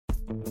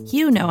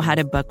You know how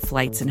to book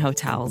flights and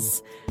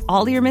hotels.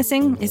 All you're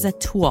missing is a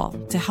tool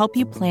to help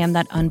you plan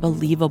that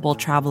unbelievable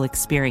travel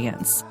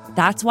experience.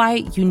 That's why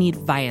you need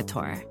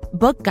Viator.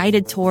 Book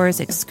guided tours,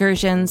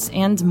 excursions,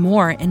 and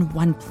more in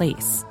one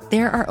place.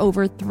 There are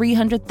over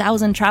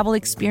 300,000 travel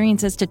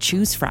experiences to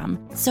choose from,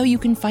 so you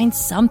can find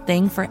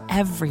something for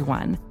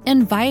everyone.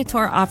 And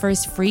Viator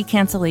offers free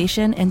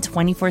cancellation and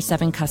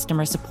 24/7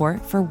 customer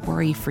support for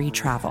worry-free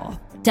travel.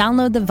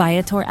 Download the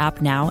Viator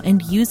app now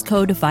and use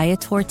code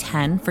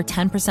Viator10 for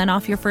 10%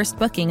 off your first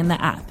booking in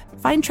the app.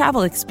 Find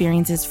travel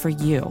experiences for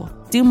you.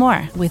 Do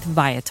more with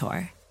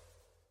Viator.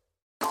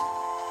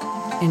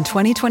 In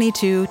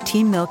 2022,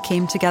 Team Milk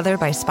came together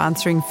by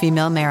sponsoring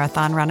female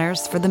marathon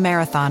runners for the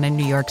marathon in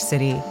New York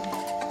City.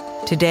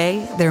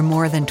 Today, they're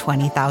more than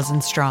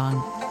 20,000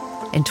 strong.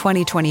 In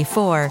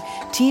 2024,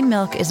 Team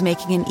Milk is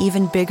making an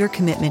even bigger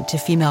commitment to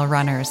female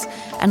runners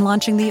and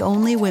launching the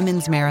only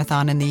women's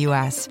marathon in the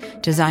U.S.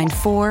 designed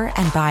for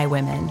and by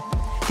women.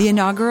 The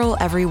inaugural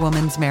Every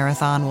Woman's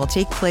Marathon will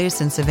take place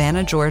in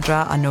Savannah,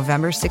 Georgia on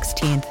November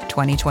 16th,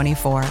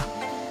 2024.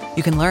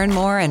 You can learn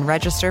more and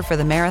register for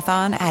the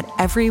marathon at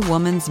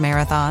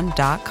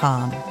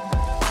everywomansmarathon.com.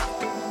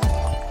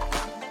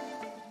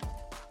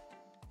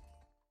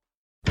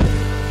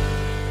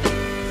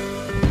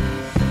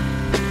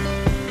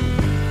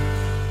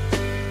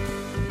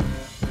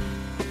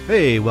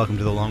 Hey, welcome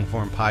to the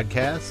Longform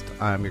Podcast.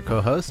 I'm your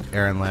co-host,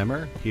 Aaron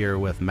Lammer, here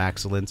with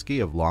Max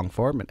Zielinski of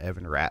Longform and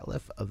Evan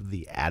Ratliff of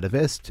The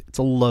Atavist. It's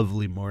a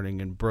lovely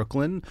morning in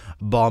Brooklyn,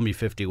 balmy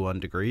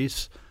 51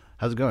 degrees.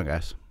 How's it going,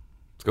 guys?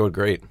 It's going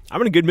great. I'm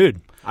in a good mood.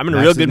 I'm in a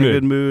Max real is good in a mood.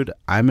 good mood.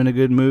 I'm in a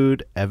good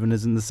mood. Evan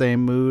is in the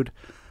same mood.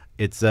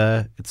 It's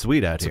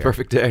sweet out It's here. a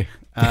perfect day.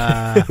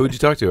 Who'd you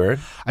talk to, Aaron?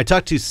 I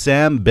talked to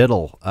Sam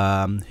Biddle,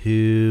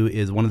 who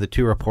is one of the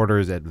two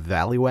reporters at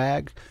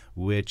Valleywag,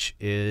 which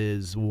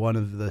is one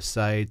of the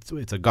sites.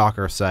 It's a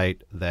Gawker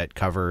site that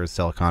covers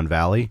Silicon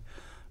Valley,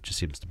 which just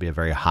seems to be a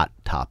very hot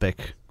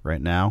topic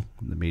right now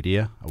in the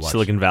media.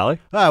 Silicon Valley?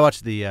 I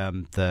watched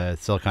the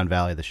Silicon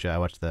Valley, the show. I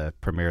watched the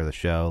premiere of the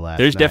show last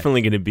There's night.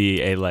 definitely going to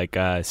be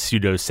a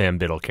pseudo Sam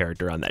Biddle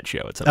character on that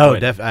show at some Oh,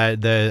 point.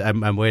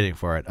 I'm waiting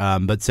for it.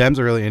 But Sam's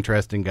a really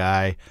interesting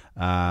guy.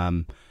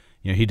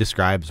 He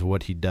describes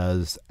what he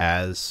does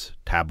as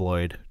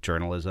tabloid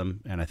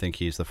journalism, and I think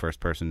he's the first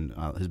person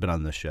who's been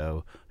on the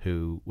show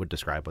who would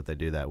describe what they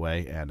do that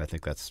way. And I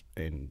think that's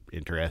an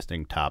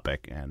interesting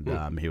topic,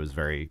 and he was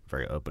very,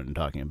 very open in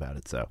talking about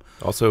it. So,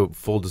 Also,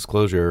 full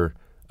disclosure,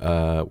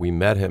 we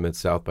met him at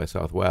South by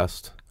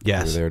Southwest.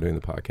 Yes. We were there doing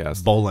the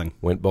podcast. bowling.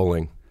 Went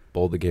bowling.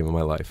 Bowled the game of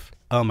my life.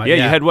 Oh my! Yeah,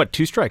 you had what?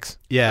 2 strikes?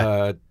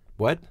 Yeah,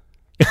 What?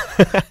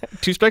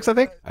 2 strikes, I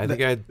think? I think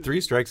I had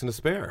 3 strikes and a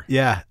spare.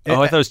 yeah. I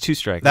thought it was 2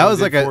 strikes. That was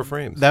did like 4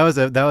 frames. That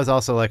was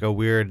also like a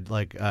weird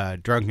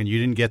drunken. You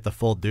didn't get the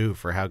full due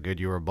for how good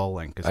you were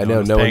bowling because I no know. one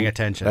was No paying one-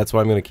 attention. That's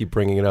why I'm going to keep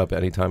bringing it up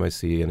anytime I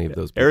see any of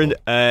those people.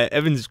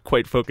 Evan's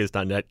quite focused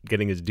on not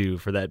getting his due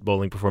for that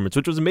bowling performance,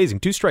 which was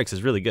amazing. 2 strikes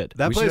is really good.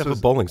 That we should place have was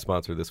a bowling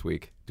sponsor this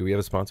week. Do we have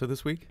a sponsor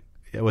this week?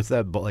 Yeah, what's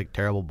that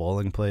terrible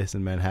bowling place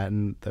in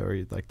Manhattan?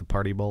 The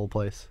party bowl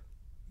place.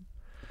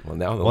 Well,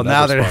 now they'll Well,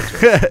 now never they're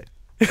sponsor.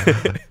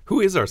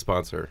 Who is our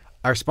sponsor?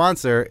 Our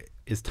sponsor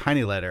is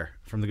Tiny Letter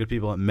from the good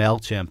people at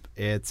MailChimp.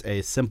 It's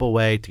a simple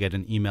way to get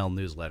an email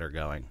newsletter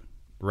going.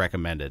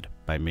 Recommended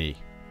by me.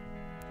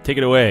 Take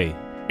it away,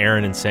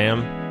 Aaron and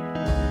Sam.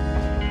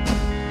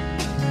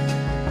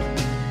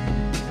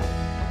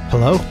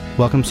 Hello,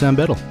 welcome Sam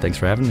Biddle. Thanks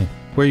for having me.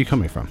 Where are you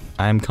coming from?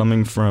 I'm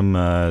coming from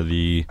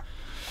the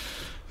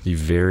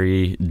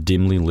very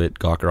dimly lit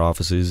Gawker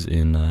offices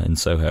in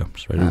Soho,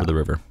 just right over the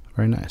river.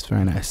 Very nice,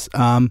 very nice.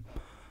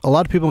 A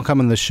lot of people who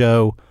come on the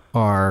show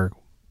are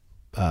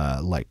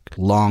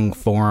long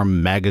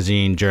form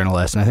magazine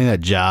journalists, and I think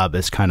that job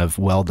is kind of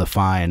well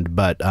defined,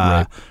 but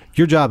Right.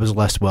 Your job is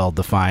less well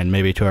defined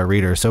maybe to our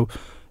readers. So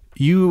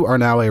you are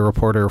now a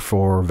reporter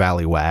for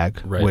Valleywag,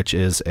 Right. which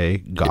is a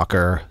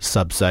Gawker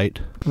subsite.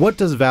 What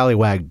does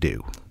Valleywag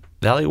do?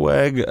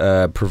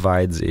 Valleywag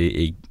provides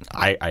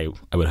I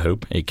would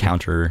hope, a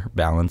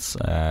counterbalance,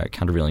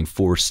 countervailing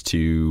force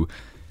to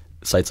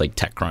sites like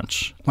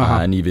TechCrunch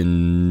and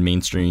even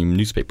mainstream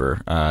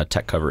newspaper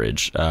tech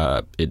coverage.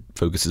 It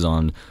focuses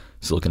on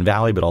Silicon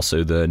Valley, but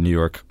also the New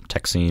York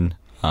tech scene,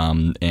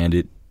 and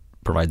it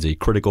provides a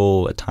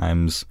critical, at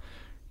times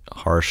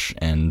harsh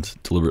and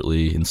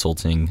deliberately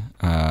insulting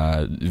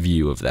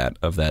view of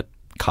that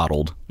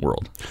coddled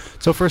world.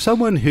 So for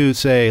someone who,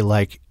 say,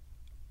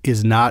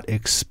 is not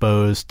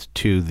exposed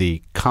to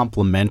the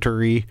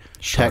complementary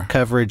tech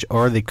coverage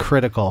or the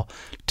critical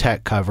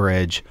tech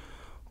coverage,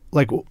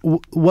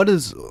 what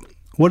is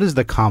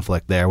the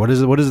conflict there? What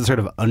is the sort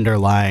of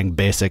underlying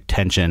basic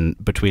tension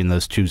between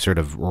those two sort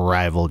of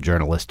rival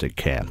journalistic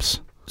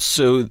camps?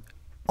 So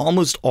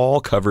almost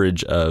all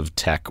coverage of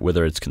tech,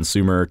 whether it's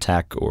consumer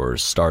tech or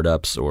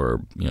startups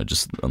or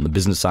just on the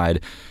business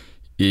side,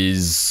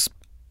 is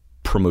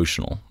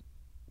promotional.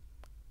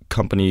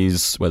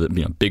 Companies, whether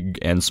big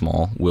and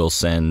small, will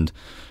send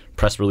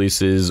press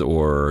releases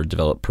or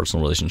develop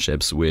personal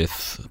relationships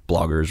with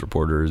bloggers,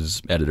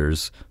 reporters,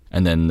 editors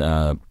and then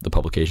the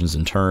publications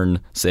in turn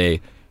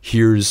say,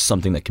 here's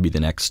something that could be the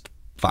next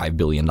 $5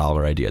 billion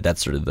idea.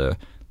 That's sort of the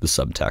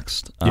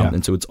subtext.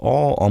 And so it's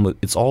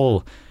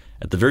all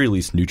at the very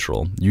least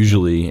neutral,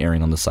 usually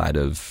erring on the side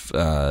of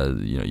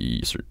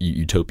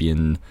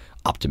utopian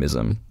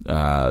optimism,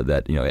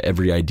 that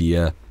every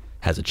idea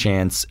has a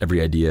chance,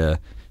 every idea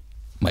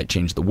might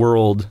change the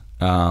world.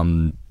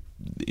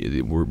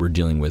 We're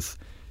dealing with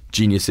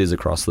geniuses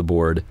across the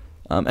board,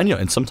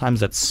 and sometimes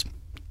that's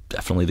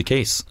definitely the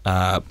case,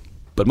 but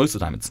most of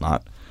the time it's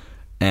not.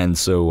 And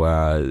so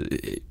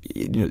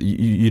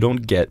you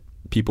don't get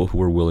people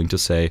who are willing to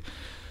say,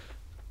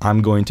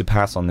 I'm going to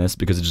pass on this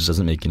because it just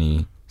doesn't make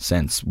any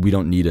sense. We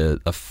don't need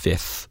a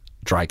fifth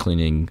dry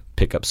cleaning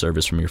pickup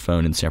service from your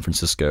phone in San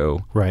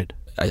Francisco. Right.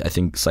 I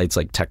think sites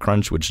like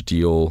TechCrunch, which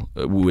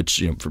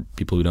for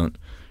people who don't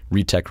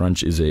read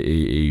TechCrunch, is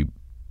a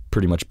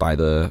pretty much by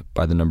the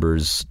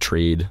numbers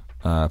trade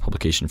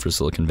publication for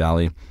Silicon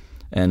Valley,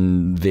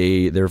 and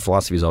their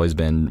philosophy has always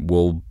been,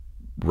 we'll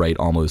write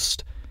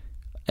almost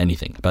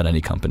anything about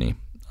any company,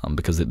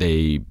 because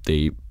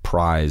they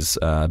prize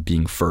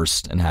being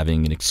first and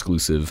having an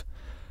exclusive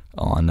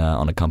on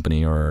a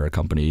company or a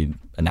company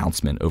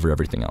announcement over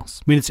everything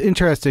else. I mean, it's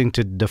interesting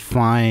to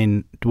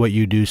define what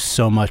you do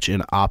so much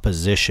in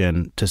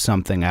opposition to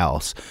something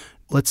else.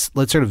 Let's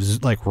sort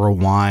of like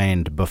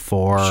rewind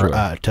before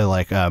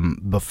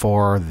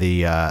before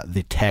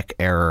the tech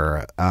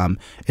era.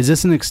 Is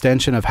this an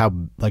extension of how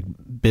like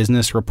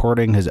business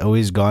reporting has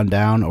always gone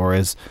down, or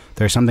is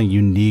there something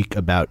unique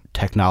about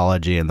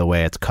technology and the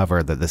way it's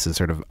covered that this is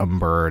sort of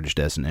emerged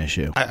as an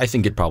issue? I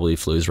think it probably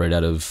flows right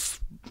out of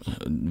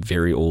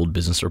very old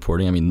business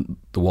reporting. I mean,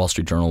 the Wall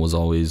Street Journal was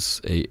always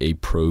a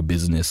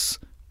pro-business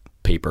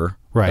paper,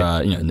 right?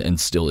 And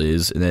still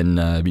is. And then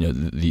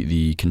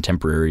the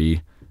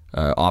contemporary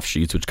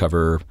offshoots, which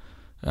cover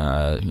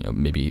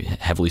maybe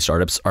heavily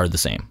startups, are the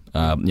same.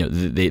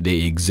 They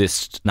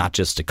exist not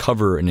just to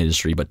cover an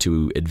industry, but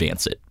to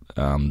advance it.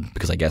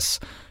 Because I guess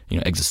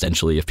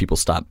existentially, if people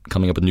stop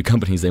coming up with new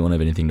companies, they won't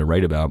have anything to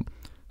write about.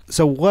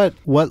 So what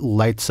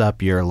lights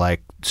up your the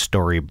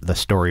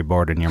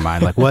storyboard in your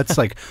mind? Like what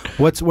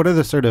are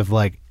the sort of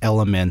like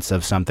elements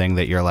of something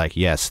that you're like,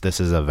 yes,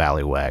 this is a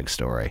Valleywag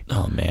story?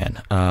 Oh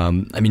man,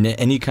 I mean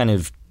any kind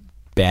of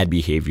bad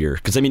behavior,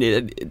 because I mean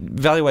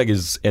Valleywag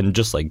is, and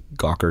just like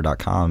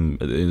Gawker.com,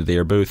 they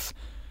are both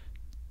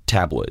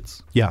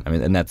tabloids. Yeah, I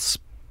mean, and that's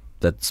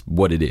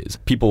what it is.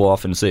 People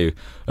often say,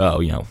 oh,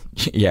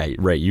 yeah,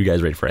 right, you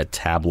guys write for a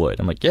tabloid.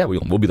 I'm like, yeah,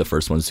 we'll be the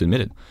first ones to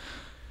admit it.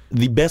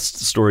 The best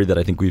story that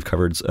I think we've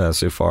covered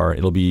so far,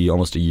 it'll be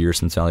almost a year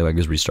since Valleywag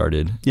was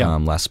restarted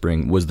last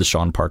spring, was the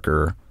Sean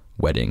Parker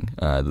wedding,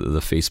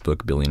 the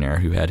Facebook billionaire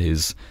who had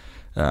his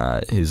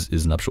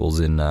nuptials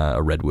in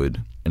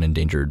an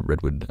endangered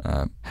redwood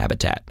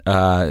habitat.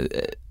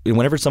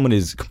 Whenever someone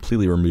is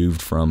completely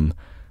removed from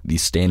the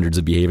standards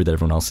of behavior that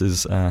everyone else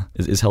is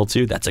held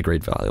to, that's a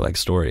great Valleywag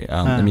story.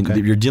 I mean,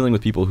 you're dealing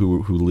with people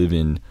who live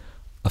in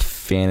a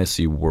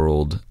fantasy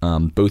world,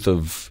 both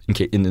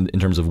in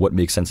terms of what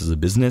makes sense as a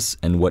business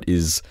and what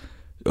is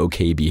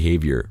okay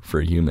behavior for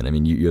a human. I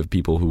mean, you have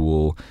people who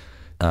will.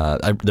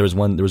 There was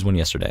one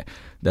yesterday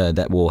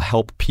that will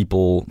help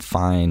people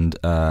find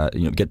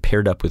get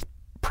paired up with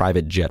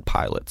private jet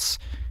pilots,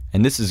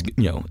 and this is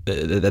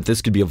that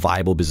this could be a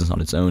viable business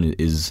on its own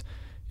is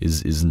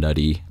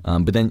nutty.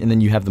 But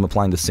then you have them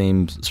applying the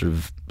same sort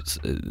of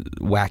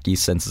wacky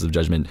senses of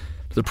judgment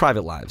to their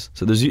private lives.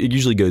 So it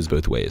usually goes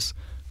both ways.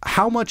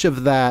 How much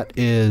of that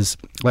is,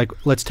 like,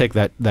 let's take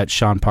that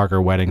Sean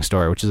Parker wedding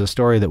story, which is a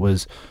story that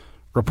was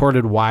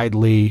reported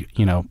widely,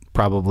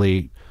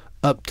 probably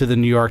up to the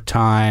New York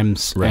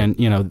Times, right.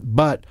 And,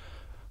 but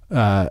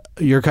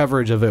your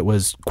coverage of it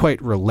was quite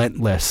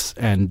relentless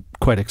and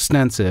quite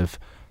extensive.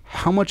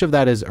 How much of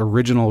that is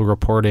original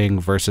reporting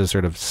versus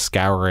sort of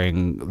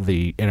scouring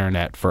the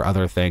internet for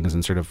other things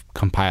and sort of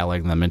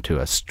compiling them into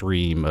a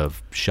stream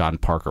of Sean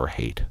Parker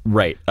hate?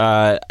 Right.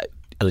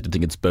 I like to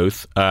think it's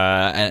both.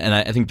 And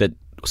I think that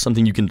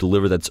something you can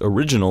deliver that's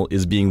original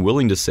is being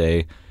willing to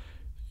say,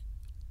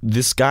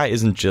 this guy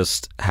isn't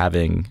just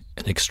having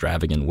an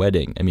extravagant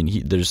wedding. I mean,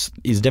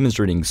 he's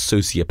demonstrating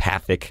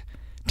sociopathic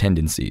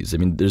tendencies. I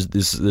mean,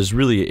 there's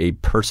really a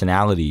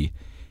personality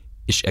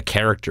issue, a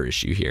character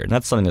issue here. And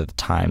that's something that the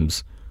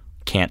Times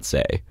can't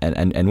say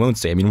and won't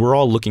say. I mean, we're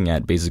all looking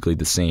at basically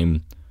the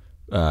same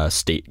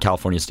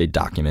California state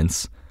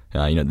documents.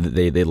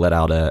 They let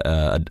out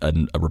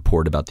a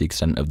report about the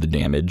extent of the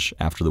damage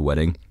after the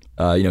wedding.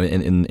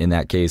 In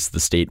that case, the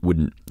state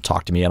wouldn't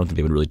talk to me. I don't think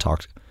they would really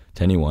talk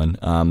to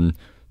anyone.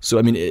 So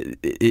I mean,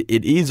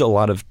 it is a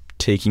lot of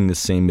taking the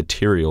same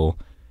material,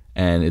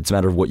 and it's a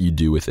matter of what you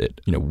do with it.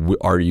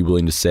 Are you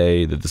willing to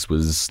say that this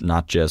was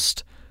not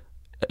just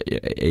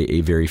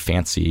a very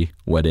fancy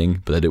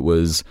wedding, but that it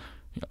was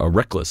a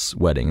reckless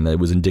wedding, and that it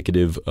was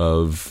indicative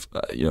of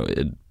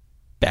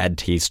bad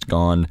taste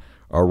gone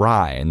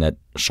awry, and that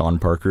Sean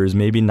Parker is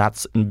maybe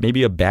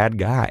a bad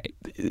guy.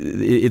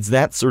 It's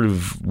that sort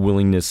of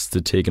willingness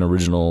to take an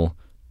original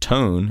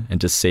tone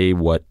and to say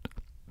what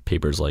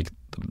papers like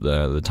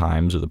the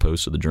Times or the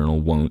Post or the Journal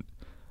won't,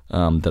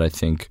 that I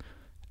think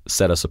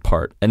set us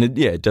apart. And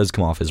it does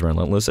come off as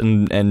relentless.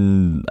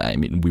 And I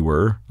mean,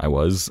 I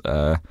was.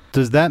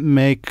 Does that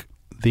make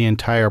the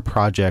entire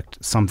project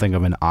something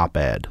of an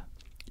op-ed?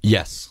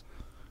 Yes,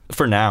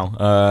 for now.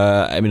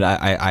 I mean,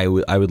 I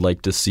would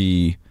like to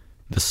see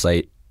the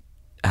site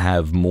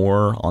have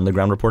more on the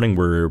ground reporting.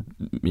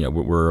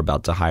 We're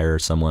about to hire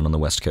someone on the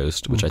West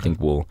Coast, which I think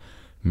will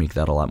make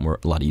that a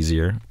lot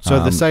easier.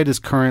 So the site is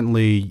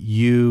currently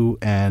you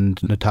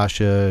and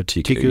Natasha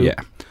Tiku. Yeah.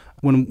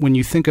 When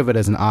you think of it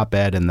as an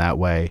op-ed in that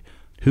way,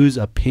 whose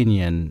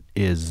opinion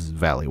is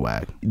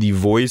Valleywag? The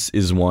Voice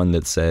is one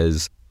that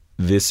says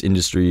this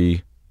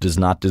industry does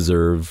not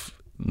deserve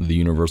the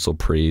universal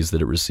praise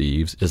that it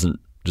receives. It doesn't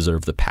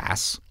deserve the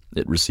pass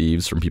it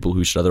receives from people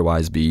who should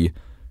otherwise be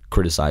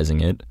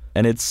criticizing it.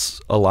 And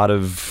it's a lot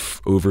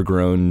of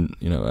overgrown,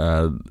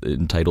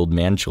 entitled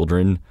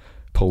man-children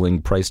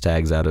pulling price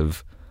tags out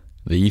of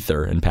the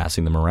ether and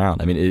passing them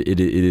around. I mean, it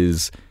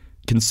is,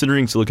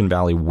 considering Silicon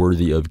Valley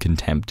worthy of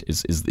contempt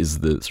is the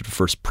sort of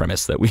first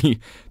premise that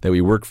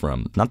we work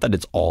from. Not that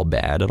it's all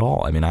bad at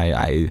all. I mean,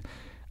 I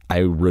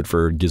wrote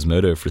for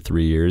Gizmodo for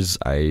 3 years.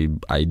 I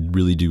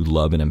really do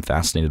love and am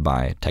fascinated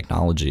by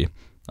technology.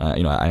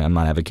 I'm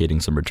not advocating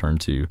some return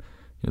to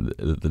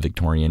the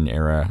Victorian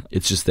era.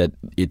 It's just that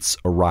it's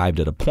arrived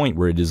at a point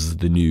where it is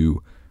the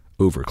new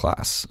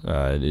overclass.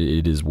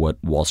 It is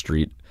what Wall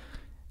Street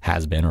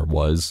has been or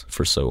was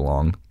for so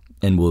long,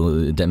 and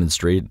will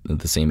demonstrate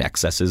the same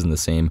excesses and the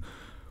same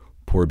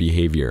poor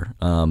behavior.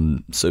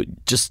 So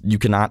just, you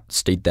cannot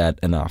state that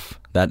enough.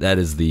 That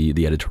is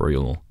the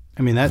editorial.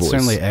 I mean, that voice.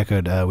 certainly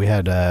echoed. We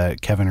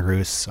had Kevin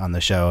Roos on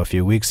the show a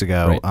few weeks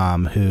ago,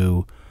 right.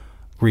 Who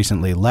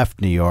recently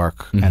left New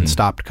York and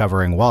stopped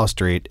covering Wall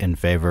Street in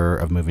favor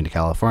of moving to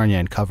California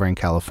and covering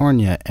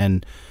California.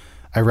 And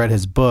I read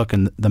his book,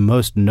 and the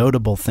most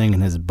notable thing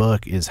in his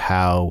book is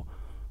how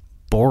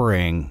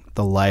boring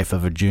the life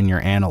of a junior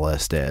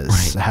analyst is,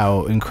 right.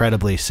 How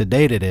incredibly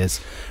sedate it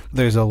is.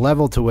 There's a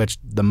level to which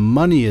the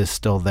money is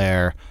still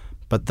there,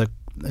 but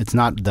it's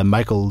not the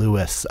Michael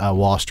Lewis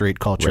Wall Street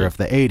culture right. of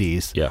the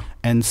 80s. Yeah.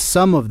 And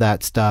some of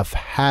that stuff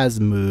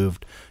has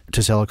moved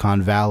to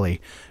Silicon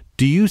Valley.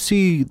 Do you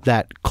see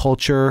that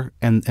culture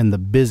and the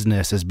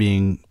business as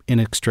being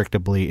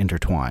inextricably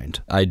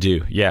intertwined? I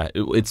do, yeah.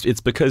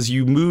 It's because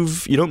you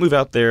don't move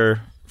out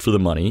there for the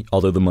money,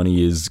 although the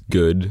money is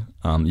good,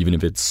 even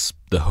if it's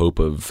the hope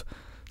of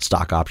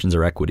stock options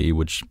or equity,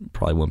 which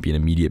probably won't be an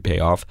immediate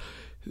payoff.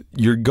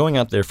 You're going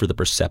out there for the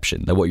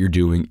perception that what you're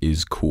doing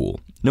is cool.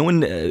 No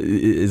one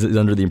is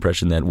under the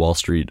impression that Wall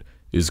Street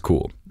is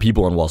cool.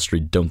 People on Wall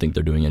Street don't think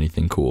they're doing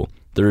anything cool.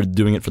 They're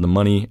doing it for the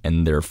money,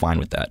 and they're fine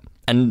with that.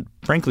 And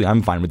frankly,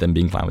 I'm fine with them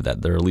being fine with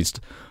that. They're at least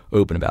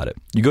open about it.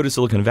 You go to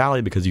Silicon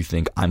Valley because you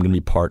think, I'm going to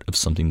be part of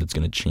something that's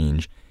going to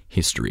change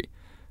history.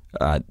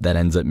 That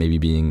ends up maybe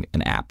being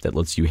an app that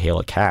lets you hail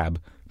a cab.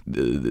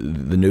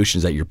 The notion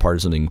is that you're part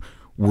of something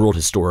world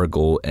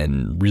historical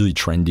and really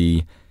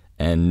trendy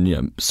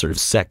and sort of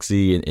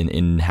sexy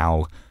in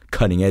how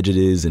cutting edge it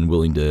is and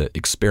willing to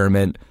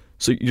experiment.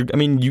 So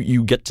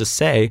you get to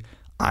say,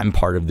 I'm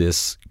part of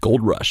this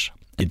gold rush.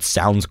 It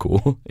sounds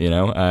cool,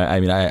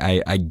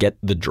 I get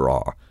the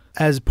draw.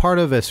 As part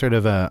of a sort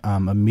of a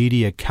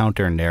media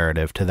counter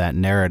narrative to that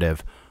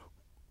narrative,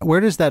 where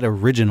does that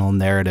original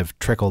narrative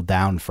trickle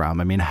down from?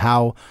 I mean,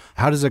 how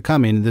does it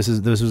come? I mean, this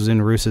was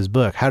in Roos's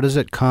book. How does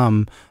it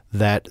come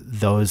that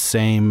those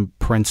same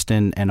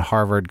Princeton and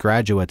Harvard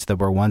graduates that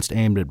were once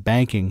aimed at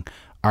banking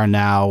are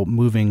now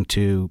moving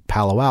to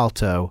Palo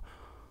Alto?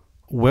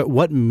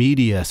 What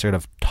media sort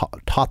of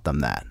taught them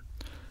that?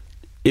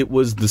 It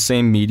was the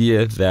same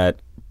media that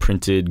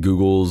printed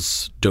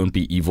Google's "Don't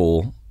be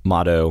evil"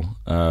 motto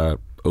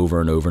over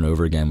and over and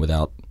over again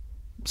without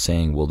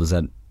saying, well,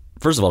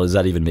 first of all, does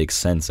that even make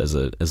sense as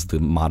the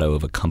motto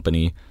of a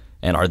company?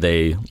 And are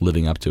they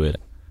living up to it?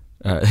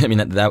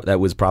 That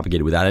was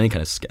propagated without any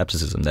kind of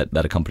skepticism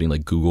that a company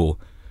like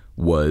Google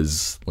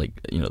was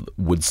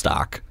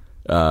Woodstock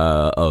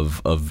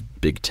of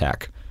big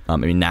tech.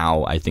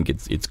 Now I think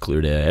it's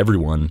clear to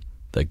everyone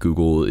that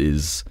Google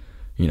is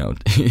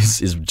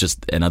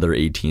just another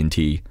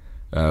AT&T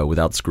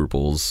without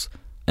scruples.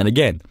 And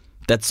again,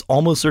 that's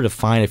almost sort of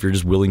fine if you're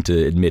just willing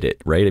to admit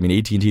it, right?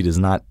 AT&T does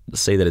not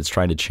say that it's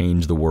trying to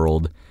change the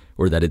world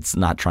or that it's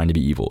not trying to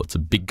be evil. It's a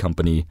big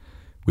company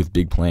with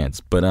big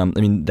plans. But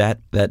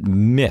that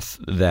myth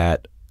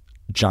that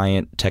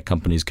giant tech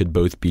companies could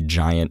both be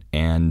giant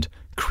and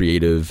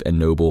creative and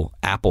noble.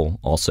 Apple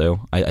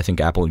also. I think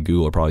Apple and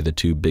Google are probably the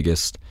two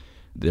biggest.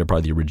 They're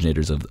probably the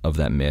originators of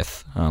that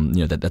myth.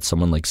 That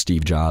someone like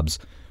Steve Jobs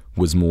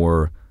was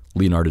more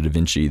Leonardo da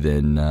Vinci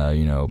than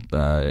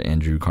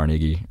Andrew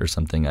Carnegie or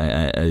something.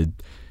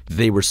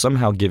 They were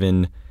somehow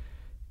given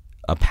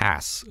a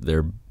pass.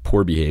 Their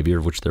poor behavior,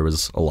 of which there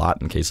was a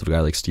lot in the case of a guy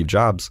like Steve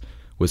Jobs,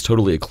 was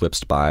totally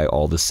eclipsed by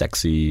all the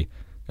sexy,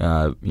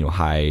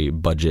 high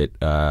budget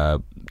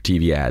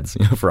TV ads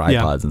for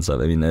iPods and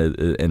stuff.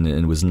 And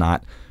it was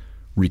not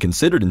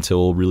reconsidered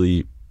until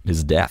really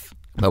his death.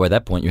 But by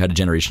that point, you had a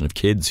generation of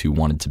kids who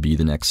wanted to be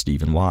the next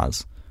Stephen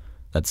Woz.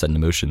 That set into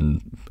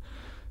motion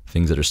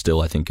things that are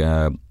still, I think,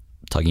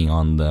 tugging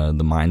on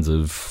the minds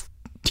of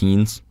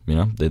teens. You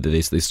know,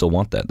 they still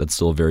want that. That's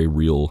still a very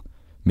real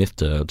myth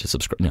to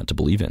subscribe, to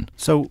believe in.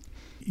 So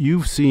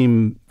you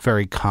seem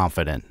very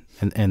confident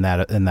in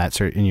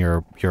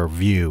your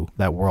view,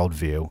 that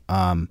worldview.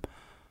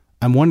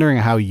 I'm wondering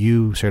how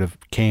you sort of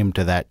came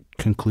to that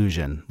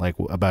conclusion, like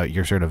about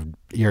your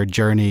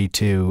journey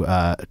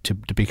to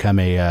become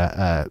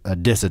a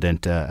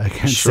dissident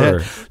against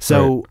it.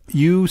 So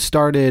you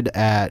started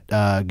at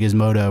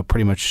Gizmodo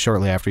pretty much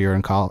shortly after you were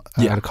out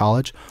of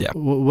college. Yeah.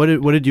 What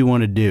did you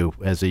want to do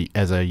as a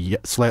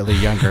slightly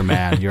younger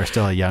man? You're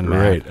still a young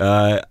man.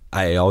 Right.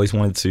 I always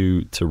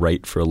wanted to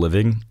write for a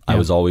living. Yeah. I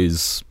was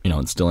always,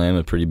 and still am,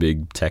 a pretty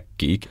big tech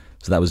geek.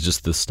 So that was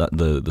just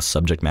the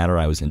subject matter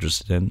I was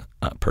interested in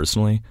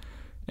personally.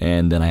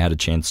 And then I had a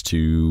chance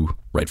to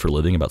write for a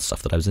living about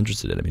stuff that I was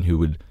interested in. I mean, who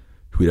would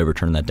ever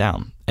turn that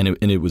down? And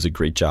it was a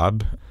great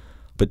job.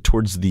 But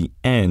towards the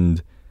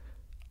end,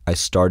 I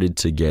started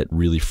to get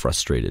really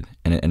frustrated.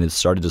 And it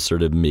started to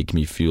sort of make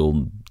me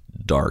feel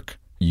dark.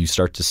 You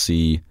start to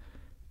see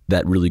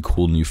that really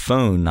cool new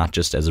phone, not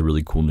just as a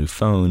really cool new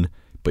phone,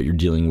 but you're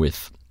dealing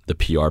with the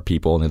PR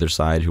people on the other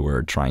side who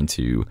are trying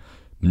to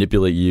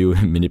manipulate you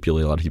and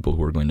manipulate a lot of people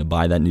who are going to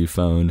buy that new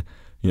phone.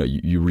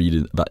 You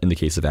read about, in the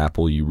case of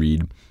Apple, you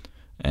read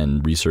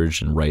and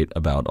research and write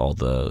about all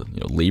the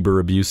labor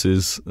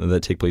abuses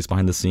that take place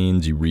behind the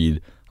scenes. You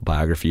read a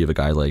biography of a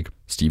guy like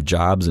Steve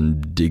Jobs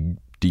and dig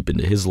deep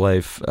into his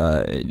life.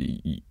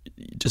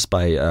 Just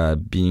by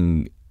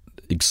being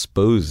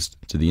exposed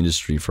to the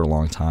industry for a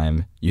long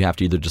time, you have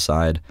to either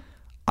decide,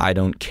 I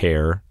don't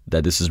care,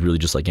 that this is really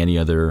just like any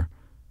other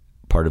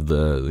part of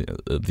the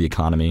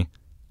economy,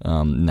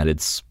 and that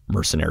it's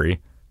mercenary,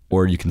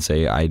 or you can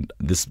say,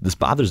 this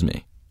bothers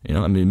me.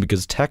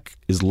 Because tech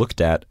is looked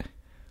at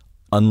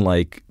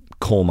unlike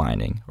coal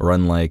mining or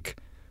unlike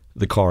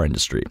the car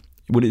industry.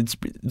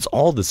 It's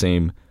all the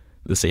same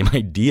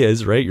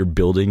ideas, right? You're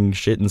building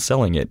shit and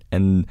selling it.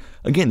 And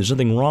again, there's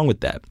nothing wrong with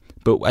that.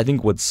 But I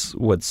think what's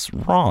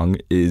wrong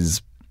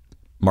is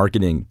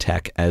marketing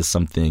tech as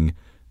something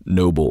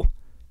noble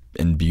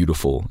and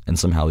beautiful and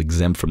somehow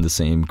exempt from the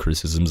same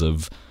criticisms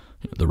of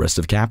the rest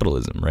of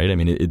capitalism, right? I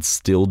mean, it's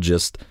still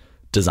just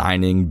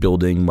designing,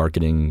 building,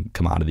 marketing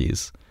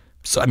commodities.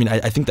 So,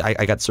 I think that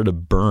I got sort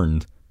of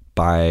burned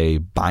by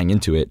buying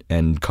into it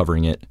and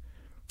covering it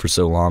for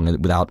so long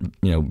without,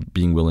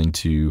 being willing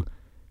to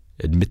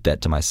admit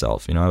that to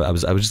myself. I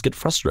would just get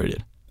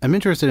frustrated. I'm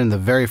interested in the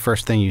very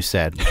first thing you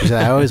said. You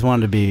said, I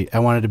wanted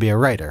to be a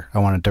writer. I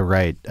wanted to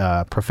write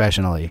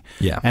professionally.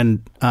 Yeah.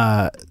 And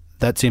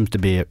that seems to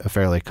be a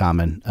fairly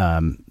common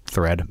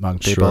thread among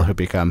people who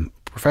become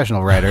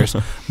professional writers.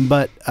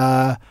 But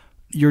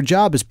your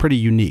job is pretty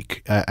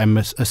unique. I'm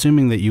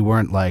assuming that you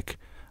weren't like,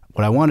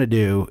 what I want to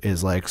do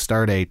is like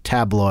start a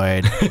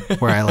tabloid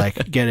where I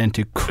like get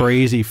into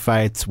crazy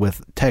fights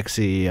with tech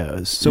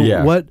CEOs.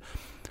 So what?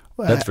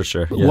 That's for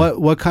sure. Yeah.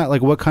 What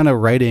kind of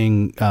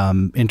writing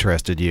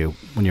interested you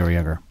when you were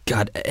younger?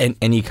 God,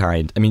 any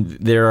kind.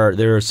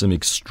 There are some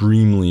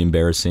extremely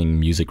embarrassing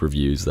music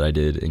reviews that I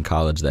did in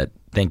college that,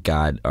 thank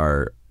God,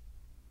 are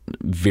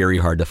very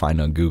hard to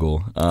find on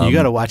Google. You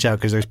got to watch out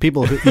because there's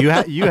people who you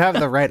have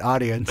the right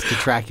audience to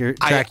track you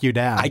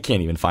down. I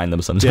can't even find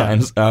them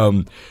sometimes.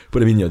 Yeah.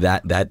 But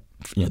that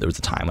there was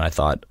a time when I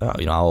thought,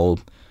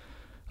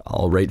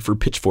 I'll write for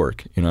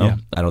Pitchfork. Yeah.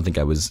 I don't think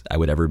I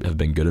would ever have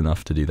been good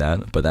enough to do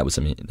that, but that was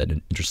something that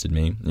interested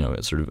me.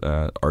 Sort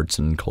of arts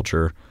and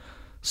culture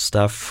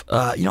stuff.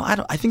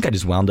 I think I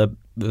just wound up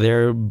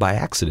there by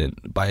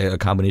accident, by a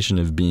combination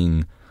of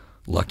being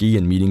lucky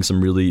and meeting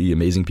some really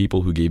amazing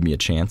people who gave me a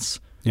chance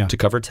to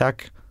cover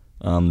tech.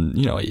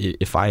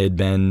 If I had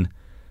been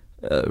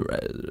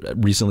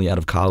recently out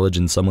of college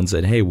and someone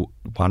said, "Hey, do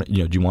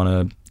you want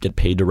to get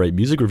paid to write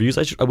music reviews?"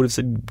 I would have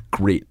said,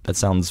 "Great, that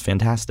sounds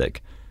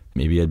fantastic."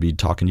 Maybe I'd be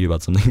talking to you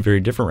about something very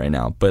different right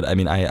now. But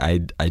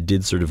I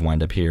did sort of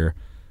wind up here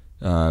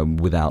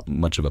without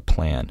much of a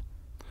plan.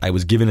 I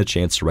was given a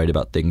chance to write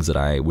about things that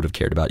I would have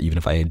cared about even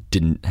if I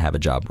didn't have a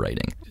job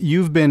writing.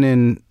 You've been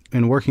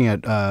in working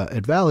at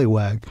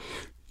Valleywag.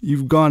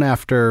 You've gone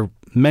after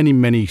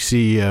many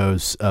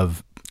CEOs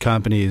of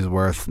companies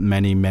worth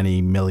many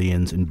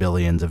millions and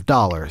billions of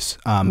dollars.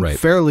 Right.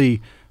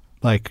 Fairly,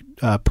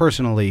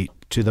 personally,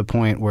 to the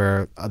point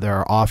where there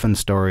are often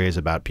stories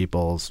about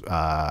people's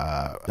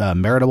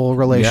marital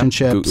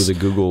relationships,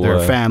 their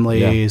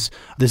families.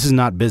 This is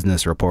not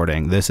business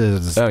reporting. This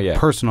is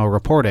personal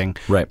reporting.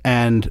 Right.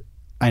 And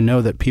I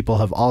know that people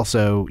have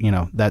also,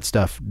 that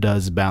stuff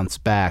does bounce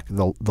back.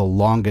 The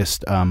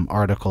longest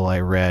article I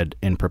read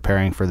in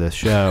preparing for this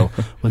show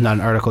was not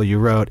an article you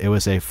wrote. It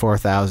was a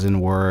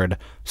 4,000-word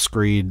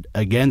screed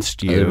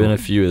against you. There have been a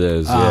few of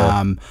those,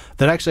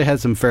 that actually had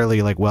some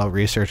fairly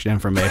well-researched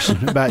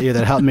information about you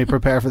that helped me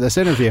prepare for this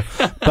interview.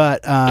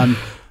 But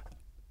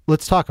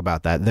let's talk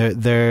about that.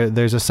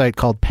 There's a site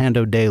called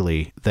Pando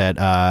Daily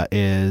that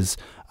is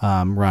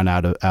run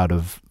out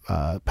of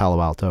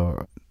Palo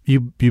Alto. you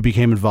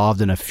became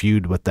involved in a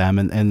feud with them,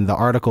 and the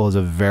article is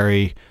a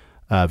very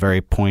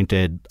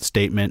pointed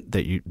statement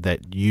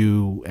that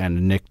you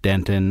and Nick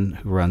Denton,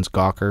 who runs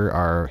Gawker,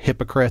 are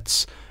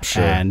hypocrites.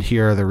 Sure. And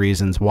here are the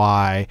reasons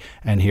why,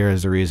 and here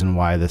is the reason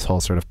why this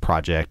whole sort of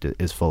project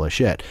is full of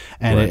shit.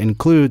 And Right. it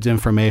includes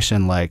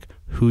information like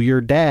who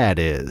your dad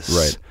is.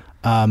 Right.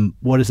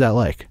 What is that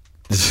like?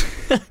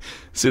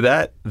 So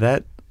that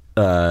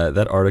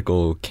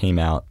article came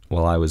out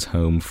while I was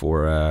home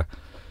for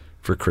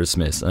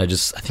Christmas, and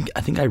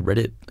I think I read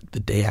it the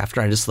day after.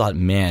 I just thought,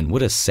 man,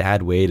 what a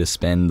sad way to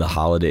spend the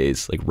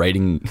holidays, like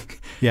writing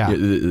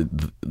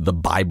the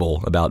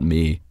Bible about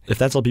me. If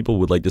that's how people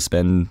would like to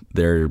spend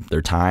their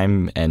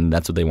time, and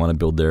that's what they want to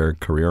build their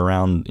career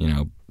around,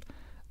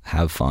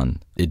 have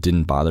fun. It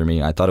didn't bother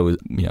me. I thought it was,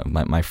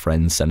 my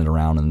friends sent it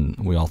around, and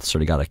we all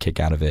sort of got a kick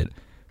out of it.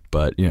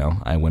 But,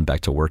 I went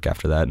back to work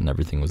after that, and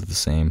everything was the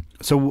same.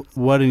 So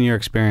what in your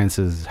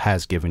experiences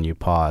has given you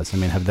pause? I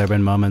mean, have there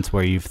been moments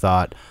where you've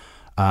thought,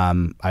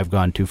 I've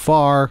gone too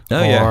far?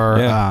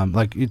 Yeah.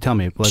 Like, you tell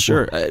me. Like,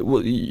 Sure.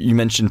 Well, you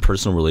mentioned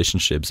personal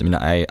relationships. I mean,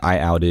 I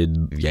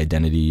outed the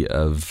identity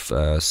of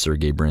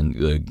Sergey Brin,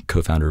 the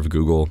co-founder of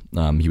Google.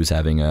 He was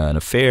having an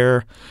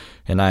affair,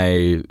 and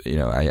I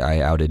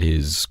outed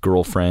his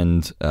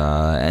girlfriend,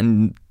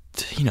 and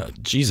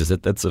Jesus,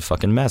 that's a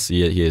fucking mess.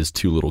 He has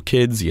 2 little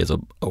kids. He has a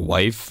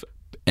wife.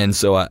 And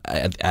so I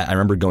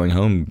remember going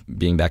home,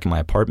 being back in my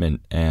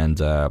apartment,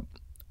 and a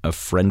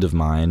friend of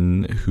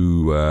mine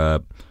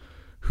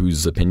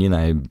whose opinion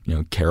I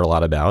care a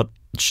lot about,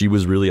 she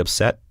was really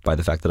upset by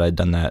the fact that I'd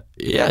done that.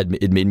 Yeah,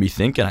 it made me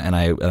think, and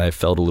I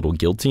felt a little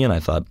guilty, and I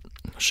thought,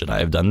 should I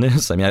have done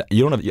this? I mean, I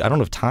don't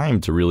have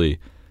time to really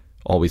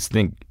always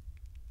think,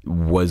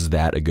 was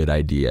that a good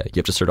idea? You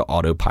have to sort of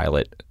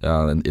autopilot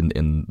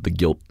in the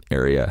guilt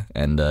area,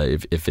 and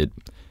if it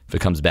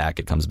comes back,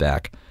 it comes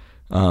back.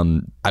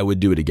 I would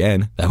do it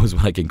again. That was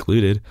what I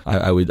concluded.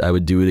 I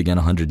would do it again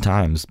 100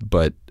 times,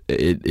 but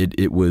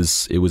it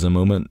was a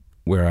moment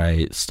where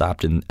I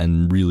stopped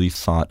and really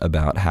thought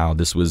about how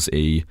this was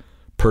a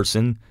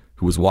person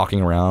who was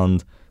walking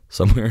around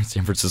somewhere in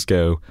San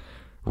Francisco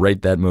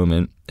right that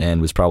moment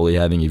and was probably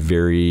having a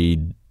very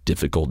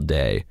difficult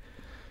day.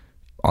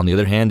 On the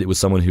other hand, it was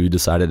someone who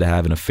decided to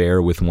have an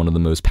affair with one of the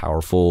most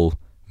powerful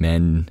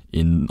men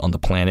on the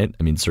planet.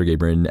 I mean, Sergey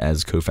Brin,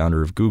 as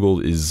co-founder of Google,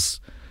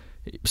 is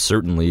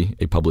certainly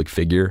a public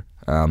figure.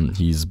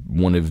 He's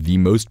one of the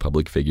most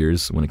public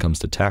figures when it comes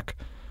to tech.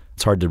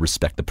 It's hard to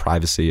respect the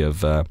privacy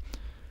of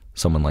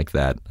someone like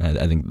that.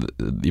 I think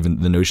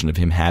even the notion of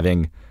him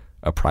having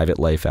a private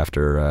life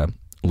after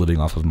living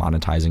off of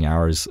monetizing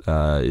hours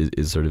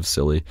is sort of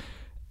silly.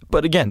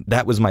 But again,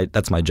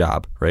 that's my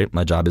job, right?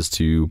 My job is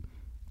to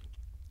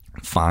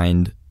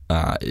find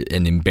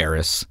and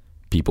embarrass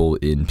people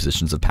in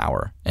positions of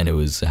power, and it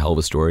was a hell of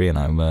a story. And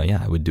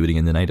I would do it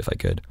again tonight if I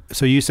could.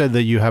 So you said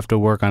that you have to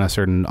work on a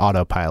certain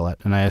autopilot,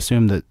 and I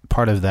assume that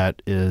part of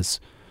that is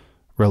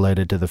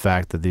related to the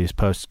fact that these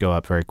posts go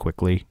up very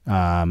quickly,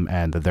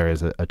 and that there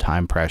is a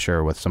time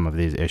pressure with some of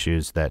these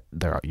issues, that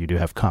you do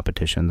have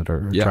competition that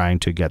are trying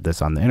to get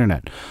this on the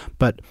internet.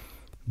 But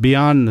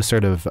beyond the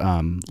sort of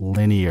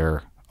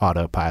linear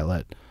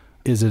autopilot,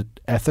 is it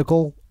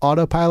ethical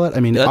autopilot? I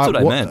mean, that's what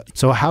I meant.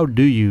 So how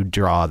do you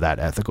draw that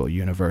ethical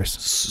universe?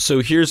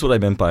 So here's what I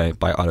meant by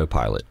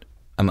autopilot.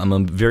 I'm a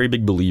very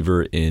big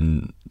believer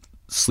in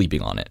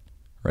sleeping on it,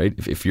 right?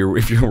 If you're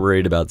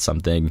worried about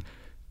something,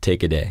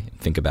 take a day,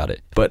 think about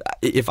it. But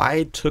if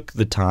I took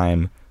the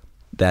time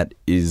that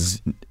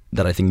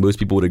I think most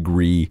people would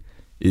agree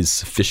is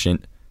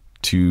sufficient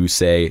to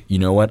say, you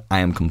know what, I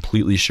am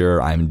completely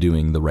sure I'm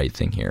doing the right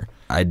thing here,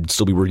 I'd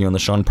still be working on the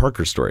Sean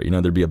Parker story.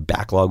 There'd be a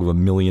backlog of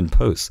 1 million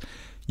posts.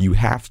 You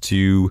have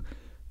to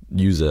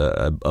use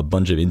a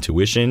bunch of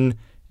intuition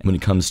when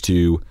it comes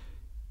to,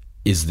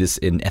 is this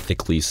an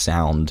ethically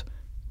sound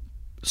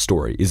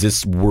story? Is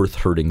this worth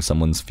hurting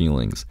someone's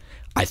feelings?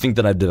 I think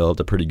that I've developed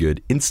a pretty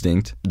good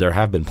instinct. There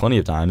have been plenty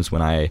of times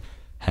when I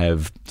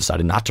have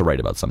decided not to write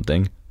about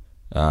something,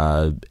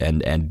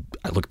 and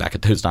I look back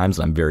at those times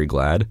and I'm very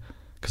glad,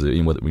 because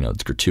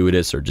it's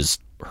gratuitous or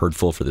just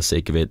hurtful for the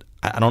sake of it.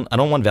 I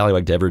don't want Value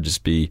to ever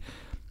just be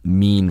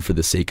mean for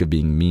the sake of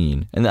being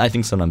mean, and I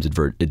think sometimes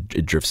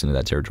it drifts into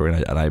that territory,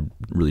 and I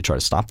really try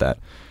to stop that.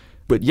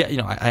 But yeah,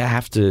 I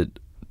have to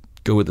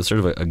go with a sort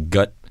of a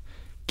gut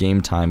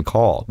game time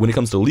call. When it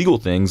comes to legal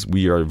things,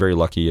 we are very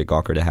lucky at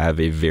Gawker to have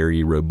a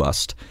very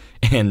robust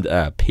and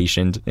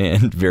patient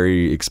and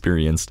very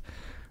experienced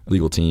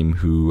legal team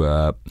who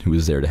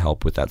is there to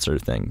help with that sort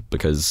of thing.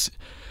 Because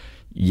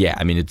yeah,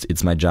 I mean,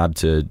 it's my job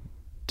to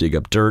dig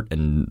up dirt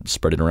and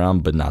spread it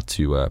around, but not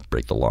to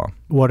break the law.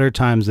 What are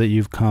times that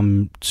you've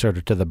come sort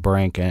of to the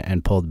brink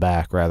and pulled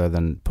back rather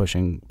than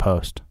pushing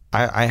post?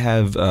 I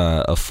have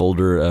a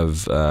folder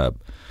of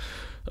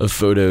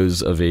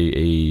photos of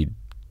a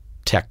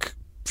tech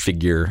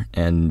figure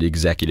and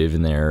executive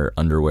in their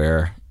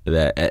underwear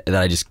that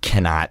I just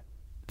cannot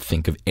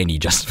think of any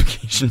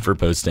justification for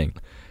posting.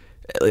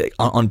 Like,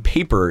 on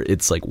paper,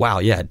 it's like, wow,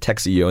 yeah, tech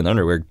CEO in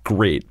underwear,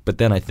 great. But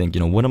then I think,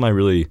 what am I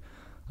really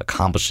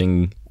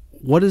accomplishing.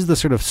 What is the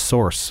sort of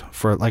source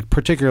for, like,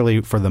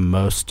 particularly for the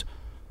most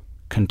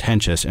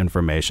contentious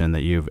information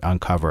that you've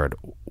uncovered?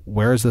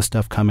 Where is this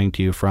stuff coming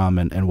to you from,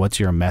 and what's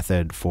your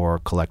method for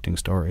collecting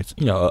stories?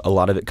 A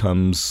lot of it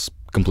comes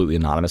completely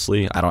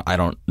anonymously. I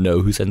don't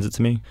know who sends it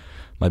to me.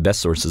 My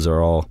best sources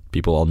are all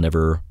people I'll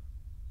never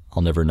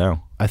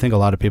know. I think a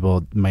lot of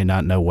people may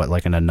not know what,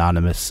 like, an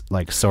anonymous,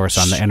 like, source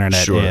on the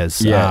internet Sure.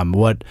 is. Yeah.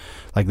 What,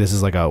 like, this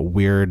is like a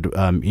weird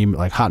email,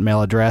 like,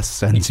 Hotmail address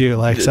sends you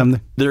like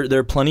something. There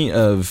are plenty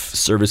of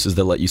services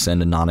that let you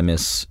send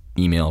anonymous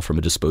email from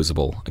a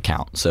disposable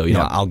account. So you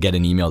know, I'll get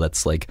an email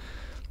that's like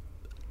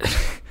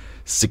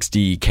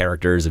 60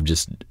 characters of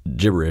just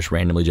gibberish,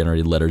 randomly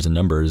generated letters and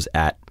numbers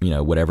at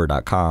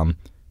whatever.com,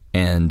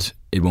 and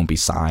it won't be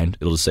signed.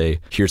 It'll just say,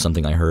 "Here's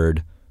something I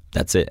heard."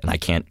 That's it, and I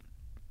can't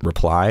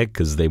reply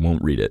because they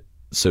won't read it.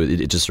 So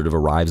it just sort of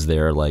arrives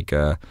there like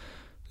a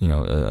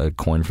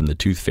coin from the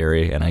tooth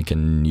fairy, and I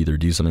can either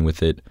do something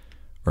with it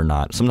or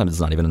not. Sometimes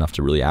it's not even enough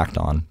to really act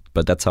on,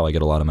 but that's how I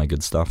get a lot of my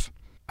good stuff.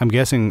 I'm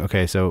guessing,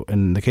 okay, so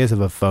in the case of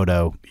a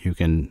photo, you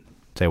can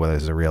say whether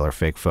it's a real or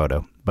fake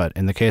photo. But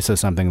in the case of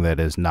something that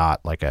is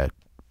not like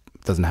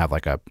doesn't have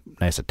like a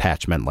nice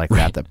attachment like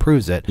that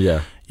proves it,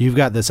 you've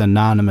got this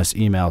anonymous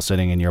email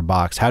sitting in your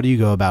box. How do you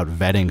go about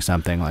vetting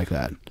something like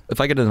that? If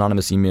I get an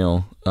anonymous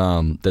email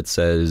that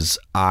says,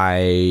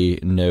 I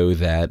know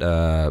that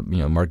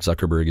Mark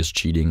Zuckerberg is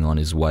cheating on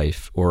his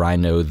wife, or I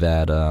know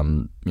that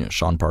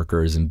Sean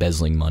Parker is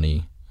embezzling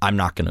money, I'm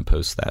not going to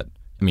post that.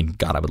 I mean,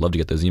 God, I would love to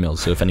get those emails.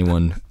 So if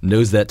anyone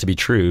knows that to be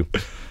true,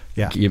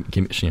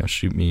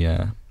 shoot me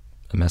a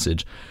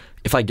message.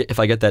 If I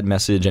get that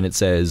message and it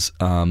says,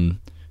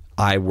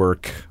 I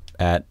work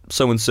at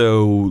so and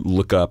so,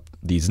 look up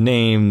these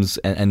names,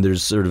 and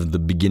there's sort of the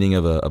beginning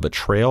of a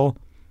trail,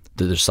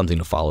 there's something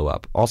to follow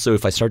up. Also,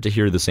 if I start to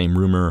hear the same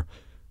rumor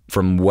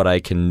from what I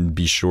can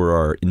be sure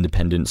are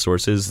independent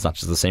sources, it's not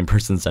just the same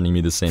person sending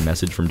me the same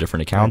message from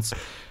different accounts,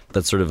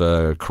 that's sort of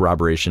a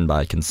corroboration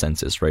by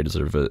consensus, right? It's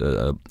sort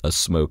of a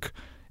smoke,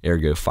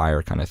 ergo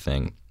fire kind of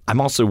thing. I'm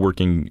also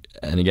working,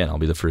 and again, I'll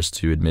be the first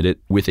to admit it,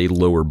 with a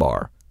lower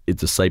bar.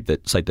 It's a site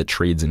that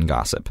trades in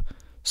gossip.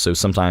 So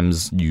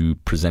sometimes you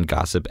present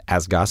gossip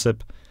as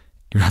gossip.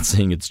 You're not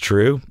saying it's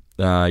true.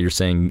 You're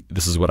saying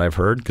this is what I've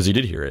heard because you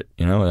did hear it.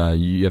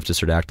 You have to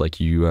sort of act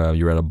like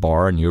you're at a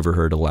bar and you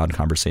overheard a loud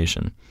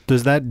conversation.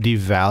 Does that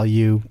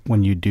devalue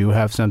when you do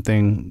have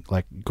something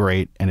like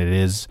great and it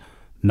is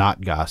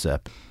not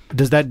gossip?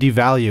 Does that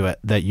devalue it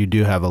that you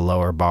do have a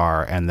lower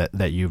bar and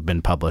that you've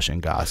been publishing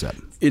gossip?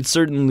 It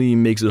certainly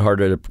makes it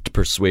harder to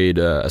persuade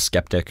a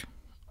skeptic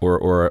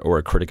or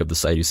a critic of the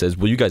site who says,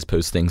 "Well, you guys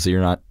post things that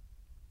you're not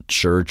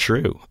sure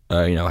true."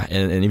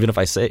 And even if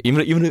I say,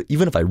 even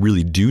if I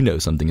really do know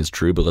something is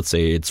true, but let's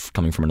say it's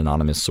coming from an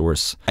anonymous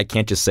source, I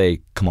can't just say,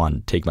 "Come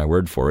on, take my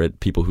word for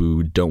it." People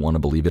who don't want to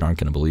believe it aren't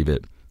going to believe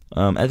it.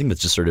 I think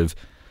that's just sort of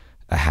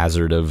a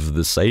hazard of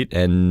the site.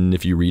 And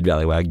if you read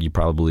Valleywag, you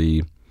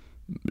probably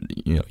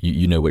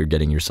you know what you're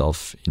getting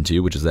yourself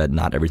into, which is that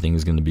not everything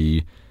is going to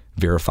be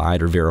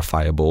verified or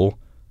verifiable.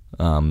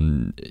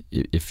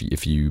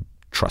 If you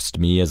trust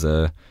me as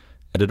a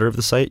editor of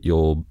the site,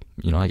 you'll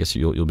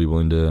be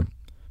willing to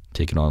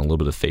take it on a little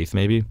bit of faith,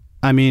 maybe.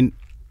 I mean,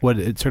 what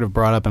it sort of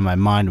brought up in my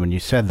mind when you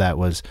said that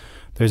was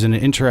there's an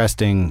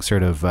interesting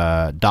sort of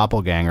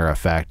doppelganger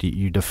effect.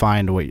 You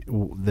defined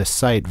this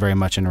site very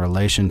much in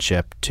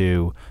relationship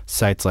to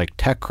sites like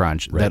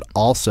TechCrunch that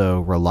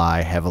also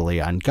rely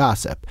heavily on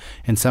gossip.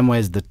 In some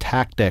ways, the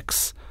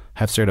tactics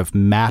have sort of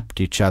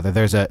mapped each other.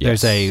 There's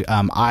a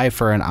eye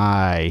for an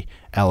eye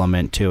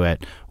element to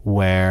it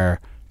where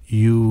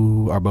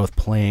you are both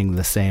playing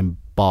the same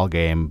ball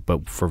game,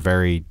 but for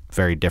very,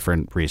 very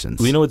different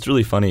reasons. Well, what's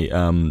really funny?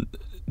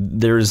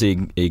 There is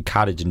a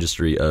cottage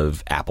industry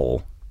of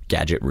Apple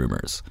gadget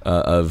rumors,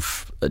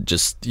 of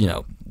just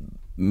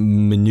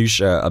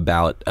minutia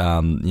about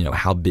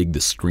how big the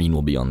screen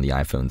will be on the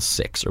iPhone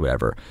 6 or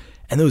whatever,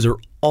 and those are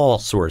all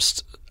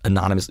sourced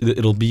anonymous.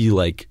 It'll be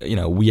like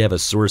we have a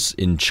source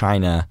in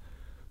China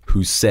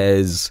who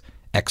says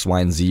X, Y,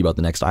 and Z about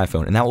the next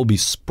iPhone, and that will be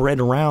spread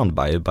around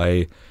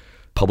by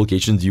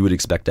publications you would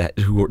expect that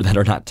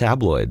are not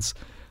tabloids.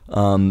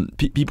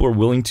 People are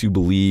willing to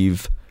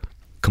believe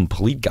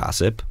complete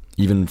gossip,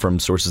 even from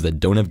sources that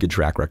don't have good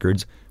track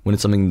records, when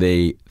it's something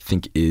they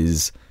think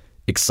is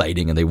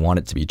exciting and they want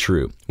it to be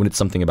true. When it's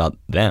something about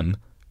them,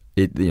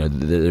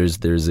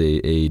 there's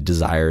a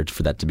desire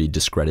for that to be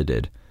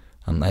discredited.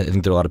 I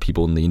think there are a lot of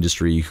people in the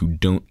industry who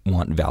don't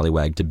want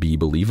Valleywag to be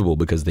believable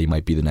because they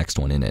might be the next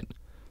one in it.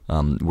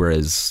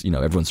 Whereas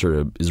everyone sort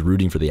of is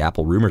rooting for the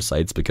Apple rumor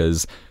sites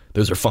because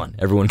those are fun.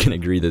 Everyone can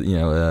agree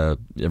that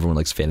everyone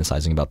likes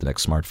fantasizing about the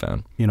next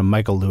smartphone.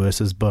 Michael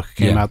Lewis's book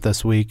came out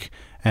this week,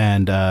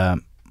 and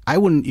I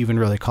wouldn't even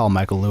really call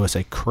Michael Lewis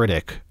a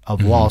critic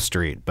of Wall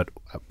Street, but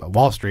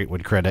Wall Street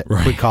would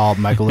call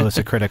Michael Lewis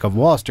a critic of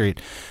Wall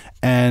Street.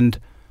 And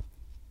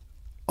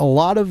a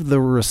lot of the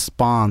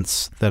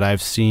response that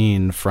I've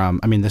seen from,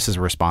 this is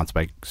a response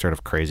by sort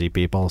of crazy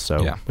people, so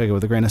take it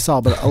with a grain of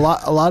salt. But a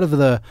lot of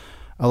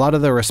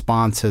the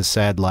response has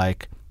said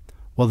like,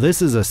 well,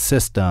 this is a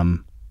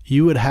system.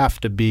 You would have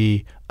to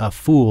be a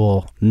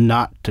fool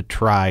not to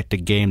try to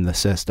game the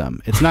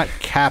system. It's not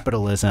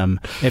capitalism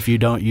if you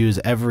don't use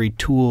every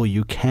tool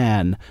you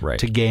can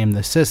to game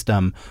the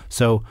system.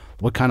 So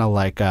what kind of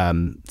like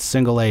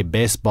single A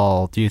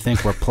baseball do you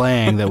think we're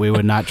playing that we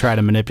would not try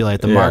to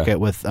manipulate the market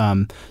with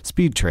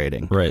speed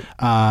trading? Right.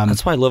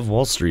 That's why I love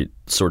Wall Street,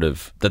 sort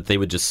of, that they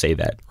would just say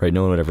that, right?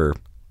 No one would ever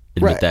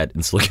admit that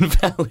in Silicon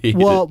Valley.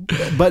 Well,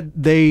 but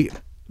the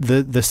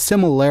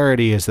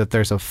similarity is that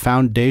there's a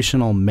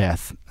foundational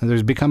myth, and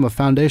there's become a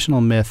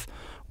foundational myth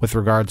with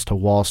regards to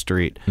Wall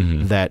Street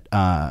that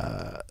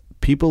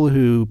people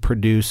who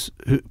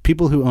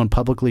own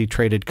publicly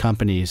traded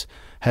companies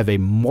have a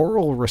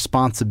moral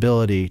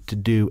responsibility to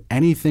do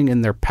anything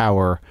in their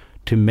power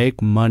to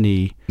make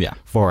money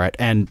for it.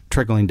 And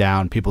trickling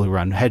down, people who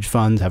run hedge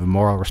funds have a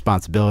moral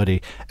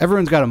responsibility.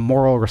 Everyone's got a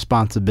moral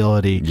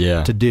responsibility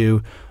to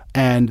do.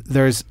 And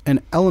there's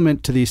an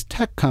element to these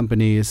tech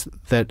companies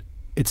that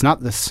it's not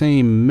the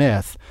same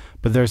myth,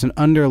 but there's an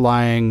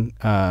underlying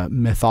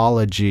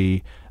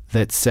mythology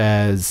that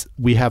says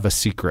we have a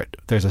secret.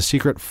 There's a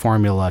secret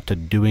formula to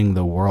doing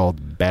the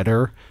world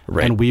better,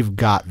 and we've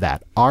got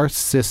that. Our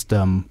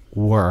system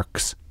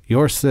works.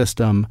 Your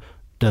system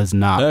does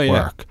not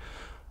work.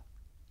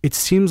 It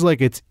seems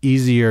like it's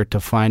easier to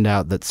find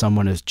out that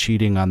someone is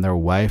cheating on their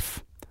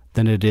wife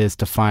than it is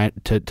to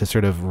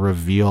sort of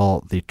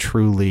reveal the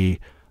truly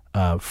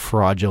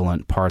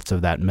fraudulent parts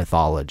of that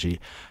mythology.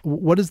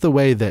 What is the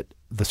way that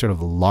the sort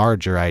of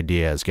larger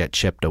ideas get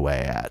chipped away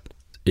at?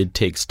 It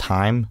takes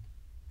time,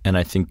 and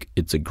I think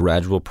it's a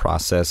gradual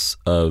process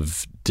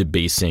of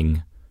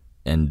debasing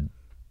and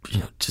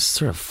just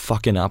sort of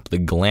fucking up the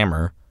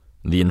glamour,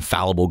 the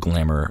infallible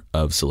glamour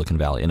of Silicon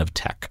Valley and of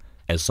tech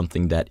as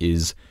something that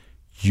is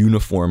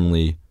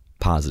uniformly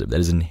positive.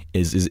 That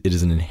it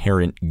is an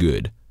inherent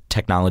good.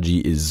 Technology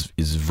is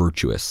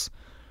virtuous.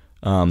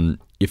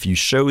 If you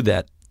show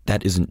that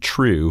isn't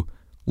true,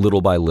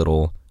 little by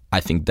little, I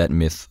think that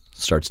myth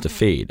starts to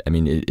fade. I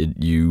mean,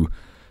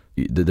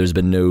 there's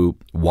been no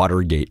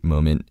Watergate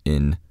moment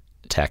in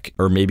tech,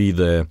 or maybe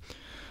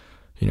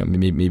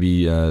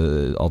maybe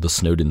all the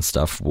Snowden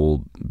stuff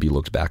will be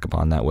looked back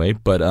upon that way.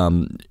 But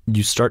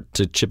you start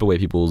to chip away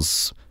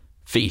people's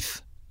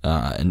faith,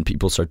 and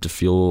people start to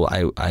feel,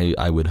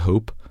 I would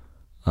hope,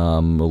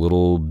 a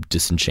little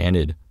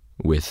disenchanted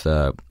with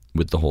the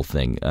whole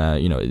thing.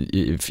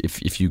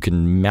 If you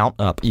can mount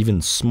up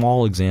even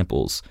small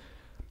examples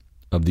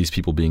of these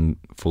people being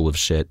full of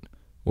shit,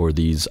 or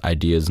these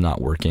ideas not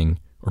working,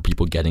 or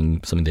people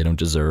getting something they don't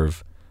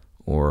deserve,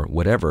 or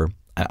whatever,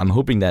 I'm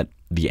hoping that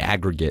the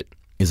aggregate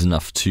is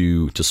enough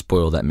to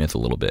spoil that myth a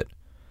little bit.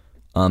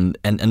 And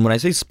when I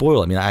say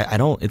spoil, I mean I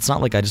don't. It's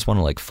not like I just want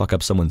to like fuck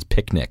up someone's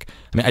picnic.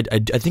 I mean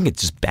I think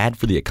it's just bad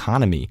for the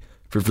economy,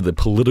 for the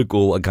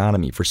political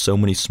economy, for so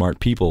many smart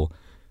people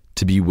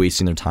to be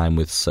wasting their time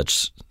with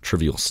such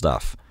trivial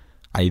stuff.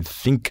 I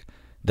think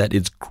that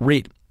it's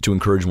great to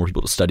encourage more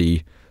people to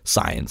study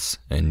science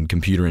and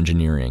computer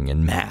engineering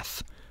and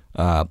math,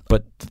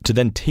 but to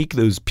then take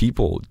those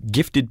people,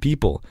 gifted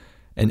people,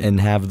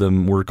 and have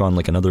them work on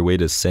like another way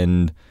to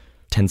send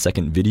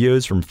 10-second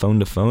videos from phone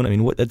to phone. I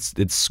mean,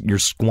 you're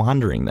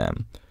squandering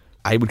them.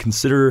 I would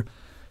consider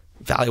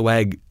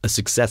Valleywag a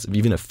success if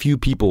even a few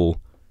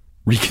people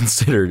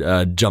reconsidered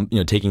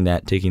taking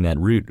that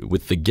route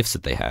with the gifts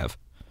that they have.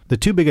 The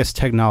two biggest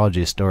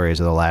technology stories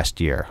of the last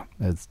year,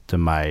 as to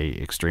my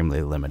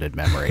extremely limited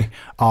memory,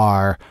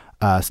 are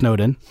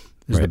Snowden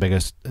is the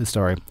biggest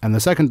story. And the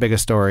second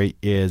biggest story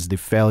is the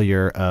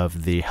failure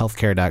of the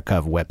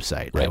healthcare.gov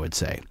website, I would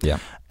say. Yeah.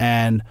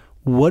 And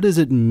what does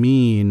it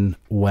mean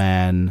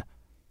when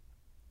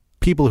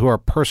people who are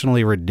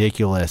personally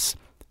ridiculous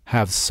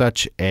have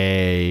such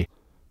a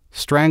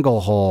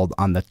stranglehold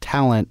on the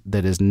talent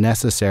that is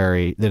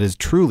necessary, that is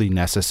truly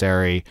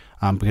necessary,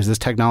 because this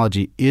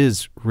technology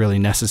is really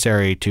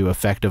necessary to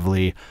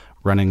effectively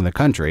running the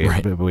country.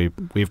 Right.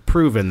 We've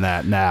proven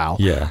that now.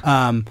 Yeah.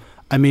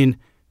 I mean,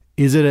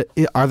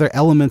 are there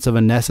elements of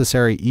a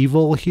necessary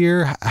evil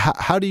here?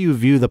 How do you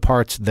view the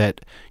parts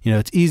that,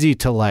 it's easy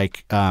to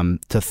like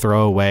to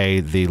throw away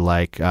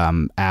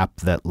the app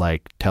that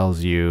like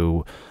tells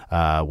you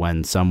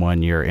when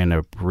someone you're in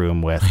a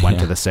room with went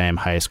to the same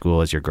high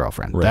school as your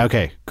girlfriend. Right.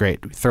 Okay,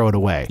 great. Throw it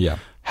away. Yeah.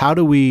 How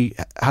do we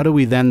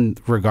then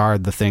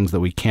regard the things that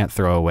we can't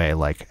throw away,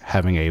 like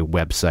having a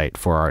website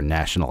for our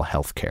national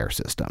healthcare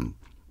system?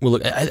 Well,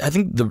 look, I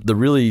think the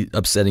really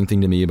upsetting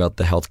thing to me about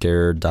the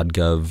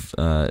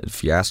healthcare.gov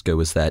fiasco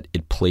is that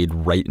it played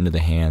right into the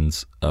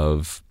hands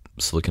of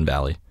Silicon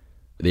Valley.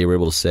 They were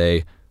able to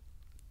say,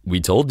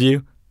 "We told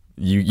you,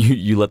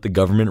 you let the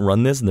government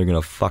run this, and they're going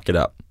to fuck it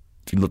up.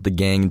 If you let the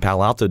gang in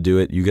Palo Alto do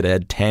it, you could have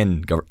had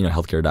 10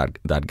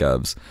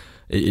 healthcare.govs."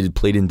 It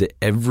played into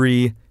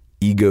every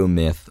ego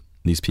myth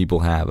these people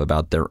have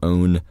about their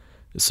own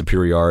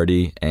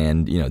superiority,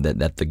 and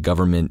that the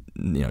government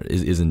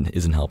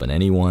isn't helping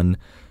anyone.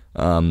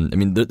 I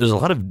mean, there's a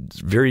lot of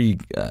very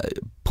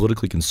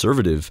politically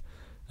conservative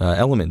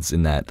elements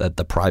in that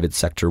the private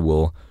sector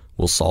will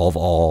will solve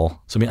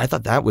all. So I mean, I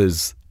thought that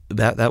was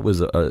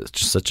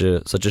just such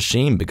a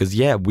shame, because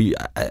we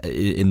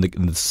in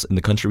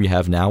the country we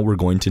have now, we're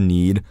going to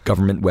need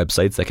government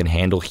websites that can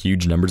handle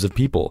huge numbers of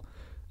people.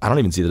 I don't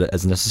even see that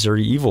as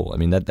necessary evil. I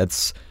mean,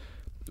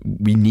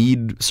 we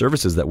need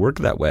services that work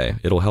that way.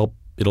 It'll help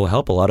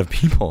a lot of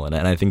people, and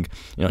I think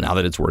now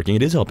that it's working,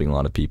 it is helping a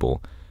lot of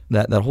people.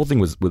 That whole thing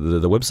was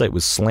the website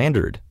was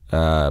slandered.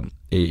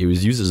 It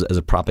was used as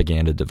a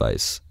propaganda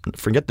device.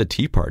 Forget the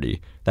Tea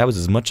Party. That was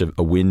as much of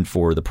a win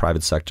for the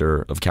private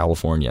sector of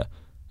California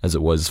as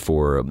it was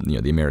for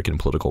the American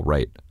political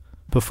right.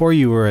 Before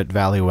you were at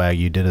Valleywag,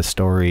 you did a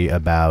story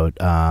about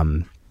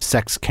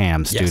sex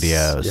cam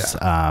studios. Yes.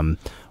 Yeah.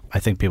 I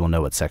think people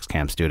know what sex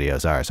cam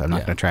studios are, so I'm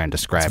not going to try and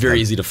describe. It's very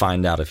them. easy to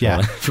find out if you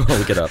want to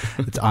look it up.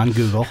 It's on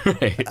Google.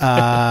 Right.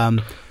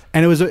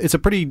 And it's a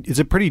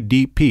pretty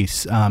deep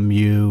piece.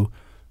 You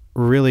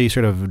really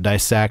sort of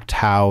dissect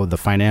how the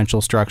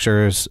financial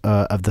structures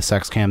of the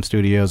sex cam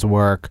studios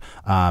work.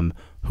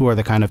 Who are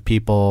the kind of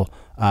people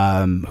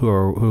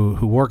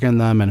who work in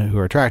them and who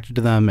are attracted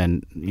to them,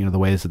 and the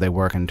ways that they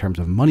work in terms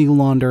of money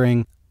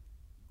laundering.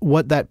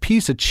 What that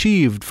piece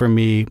achieved for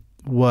me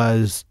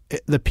was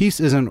the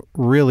piece isn't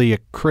really a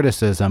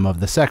criticism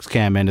of the sex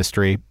cam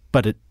industry,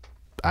 but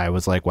I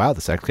was like, wow,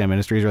 the sex cam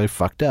industry is really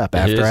fuced up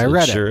after I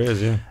read it. It sure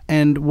is, yeah.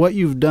 And what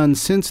you've done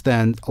since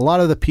then, a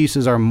lot of the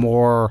pieces are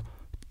more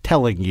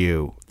telling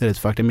you that it's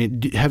fucked. I mean,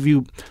 do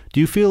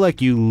you feel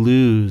like you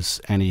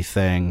lose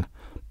anything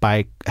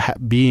by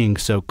being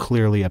so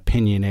clearly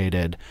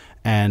opinionated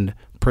and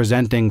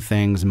presenting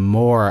things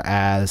more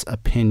as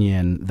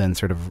opinion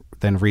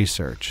than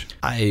research?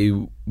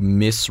 I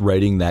miss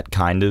writing that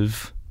kind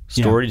of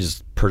story,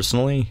 just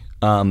personally.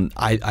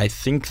 I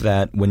think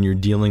that when you're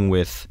dealing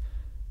with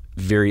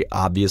very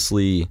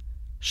obviously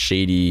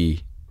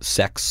shady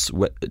sex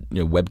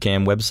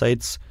webcam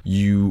websites,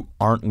 you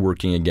aren't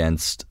working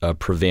against a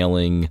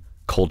prevailing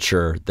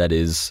culture that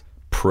is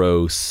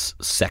pro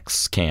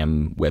sex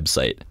cam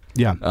website.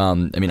 Yeah. I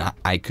mean,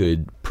 I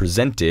could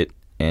present it,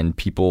 and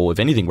people, if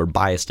anything, were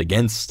biased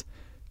against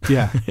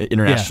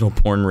international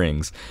porn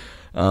rings.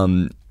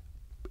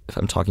 If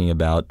I'm talking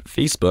about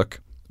Facebook,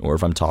 or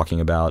if I'm talking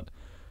about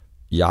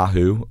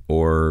Yahoo,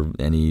 or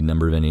any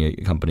number of any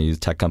companies,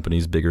 tech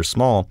companies, big or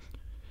small,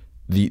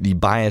 the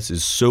bias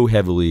is so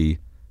heavily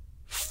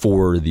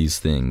for these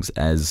things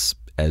as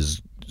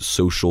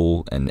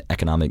social and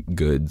economic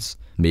goods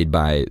made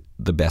by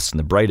the best and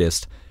the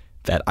brightest,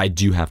 that I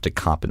do have to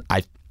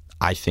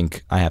I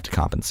think I have to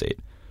compensate,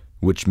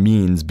 which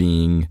means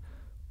being,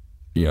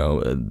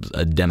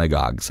 a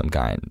demagogue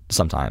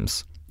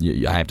sometimes.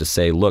 I have to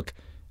say, look,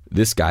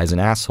 this guy's an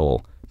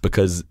asshole,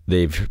 because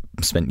they've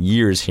spent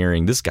years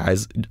hearing this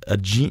guy's a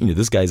genius,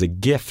 this guy's a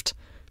gift,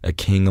 a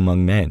king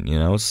among men,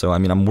 So, I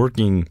mean, I'm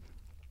working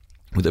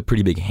with a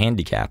pretty big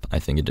handicap, I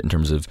think, in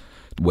terms of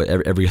what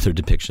every other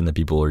depiction that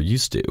people are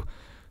used to.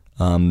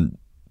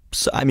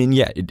 So, I mean,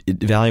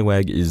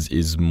 Valleywag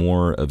is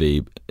more of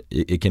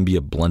it can be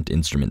a blunt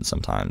instrument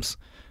sometimes.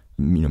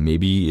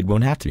 Maybe it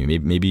won't have to be.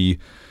 Maybe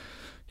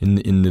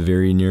in the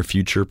very near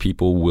future,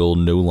 people will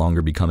no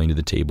longer be coming to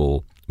the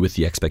table with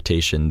the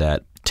expectation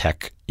that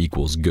tech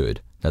equals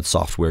good, that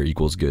software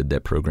equals good,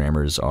 that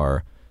programmers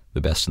are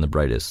the best and the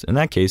brightest. In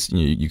that case,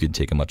 you could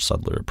take a much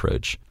subtler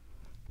approach.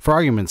 For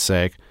argument's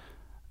sake,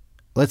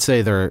 let's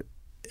say they're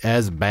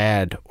as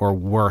bad or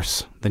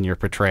worse than you're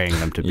portraying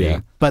them to be. Yeah.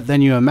 But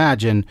then you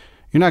imagine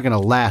you're not going to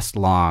last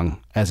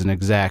long as an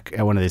exec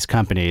at one of these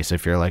companies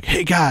if you're like,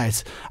 hey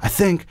guys, I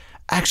think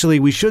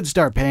actually we should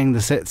start paying the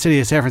city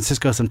of San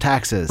Francisco some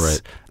taxes.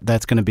 Right.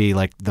 That's going to be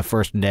like the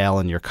first nail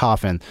in your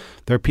coffin.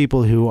 There are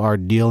people who are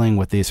dealing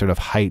with these sort of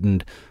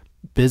heightened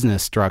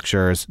business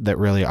structures that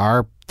really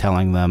are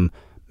telling them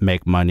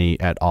make money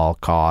at all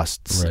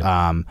costs.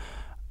 Right.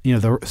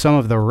 Some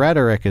of the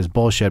rhetoric is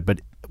bullshit, but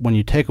when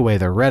you take away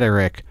the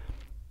rhetoric,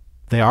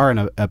 they are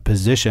in a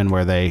position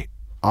where they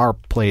are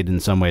played in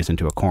some ways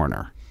into a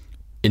corner.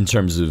 In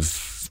terms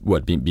of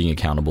what, being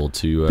accountable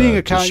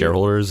to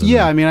shareholders?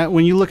 Yeah, I mean,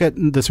 when you look at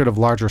the sort of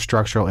larger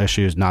structural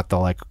issues, not the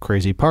like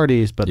crazy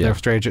parties, but the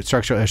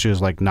structural issues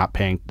like not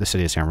paying the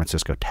city of San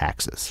Francisco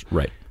taxes.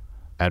 Right.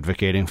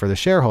 Advocating for the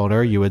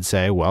shareholder, you would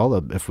say, well,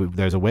 if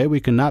there's a way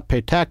we can not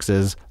pay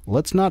taxes,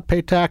 let's not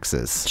pay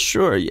taxes.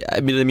 Sure. Yeah.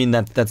 I mean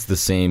that's the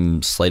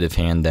same sleight of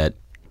hand that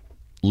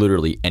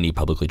literally any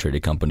publicly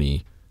traded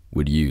company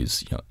would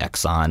use.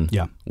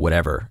 Exxon,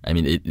 whatever. I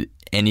mean,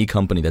 any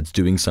company that's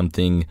doing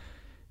something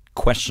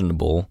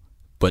questionable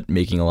but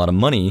making a lot of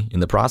money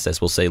in the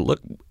process will say, look,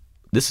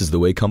 this is the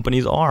way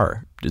companies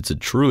are. It's a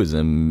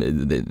truism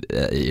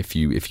if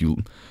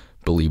you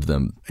believe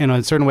them. In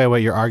a certain way,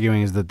 what you're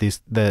arguing is that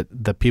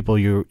the people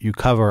you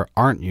cover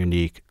aren't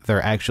unique.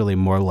 They're actually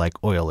more like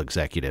oil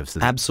executives.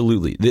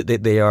 Absolutely.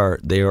 They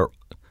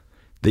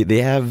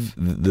have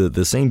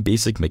the same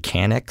basic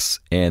mechanics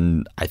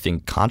and I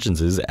think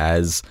consciences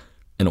as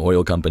an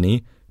oil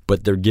company,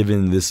 but they're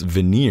given this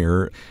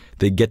veneer.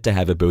 They get to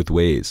have it both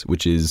ways,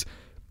 which is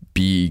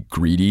be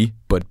greedy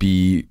but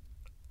be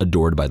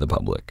adored by the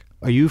public.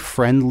 Are you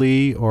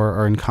friendly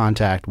or in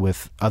contact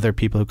with other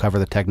people who cover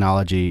the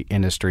technology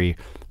industry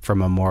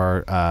from a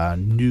more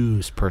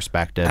news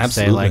perspective?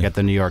 Absolutely. Say like at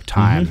the New York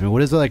Times. I mean,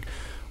 what is it like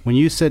when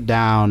you sit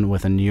down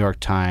with a New York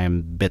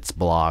Times Bits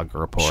blog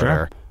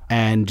reporter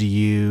and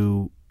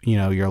you're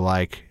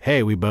like,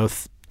 hey, we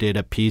both did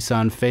a piece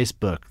on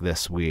Facebook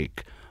this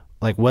week.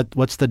 Like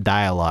what's the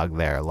dialogue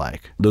there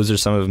like? Those are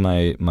some of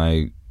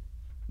my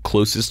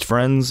closest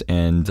friends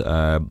and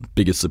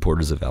biggest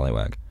supporters of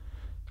Valleywag.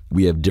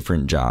 We have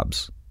different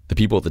jobs. The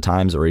people at the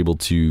Times are able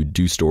to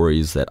do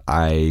stories that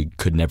I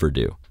could never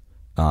do.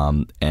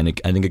 I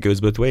think it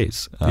goes both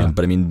ways. But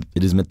I mean,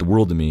 it has meant the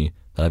world to me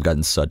that I've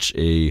gotten such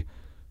a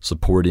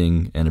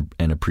supporting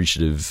and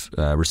appreciative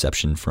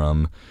reception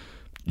from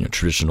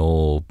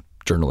traditional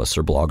journalists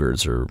or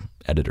bloggers or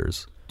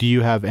editors. Do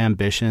you have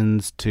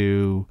ambitions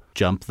to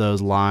jump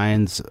those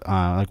lines?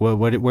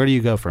 Where do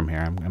you go from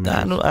here?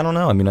 I don't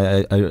know. I mean,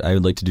 I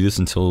would like to do this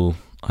until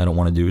I don't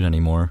want to do it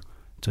anymore.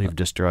 Until you've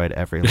destroyed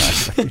every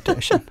last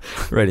reputation.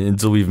 Right,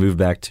 until we've moved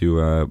back to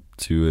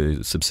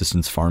a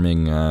subsistence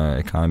farming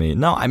economy.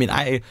 No, I mean,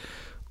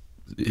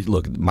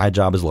 look, my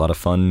job is a lot of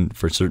fun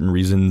for certain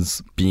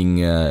reasons.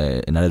 Being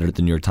an editor at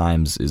the New York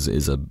Times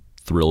is a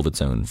thrill of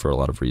its own for a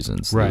lot of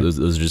reasons. Right. Those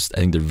are just, I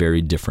think they're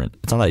very different.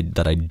 It's not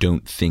that I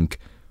don't think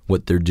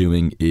what they're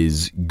doing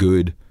is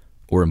good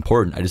or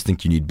important. I just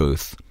think you need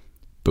both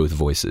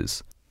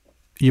voices.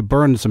 You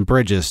burn some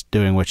bridges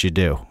doing what you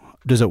do.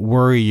 Does it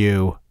worry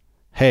you,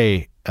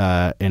 hey,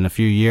 in a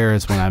few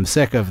years when I'm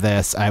sick of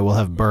this, I will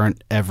have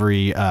burnt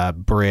every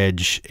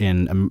bridge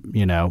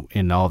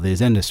in all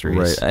these industries?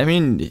 Right. I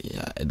mean,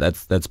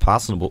 that's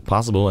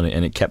possible,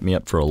 and it kept me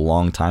up for a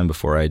long time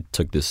before I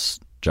took this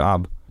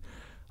job.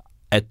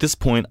 At this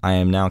point, I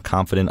am now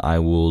confident I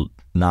will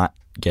not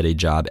get a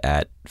job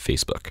at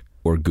Facebook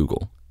or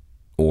Google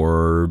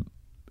or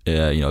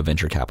a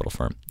venture capital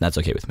firm. That's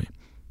okay with me.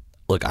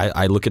 Look,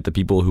 I look at the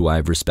people who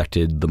I've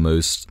respected the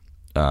most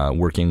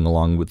working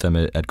along with them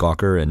at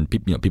Gawker, and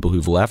people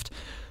who've left.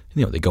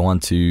 They go on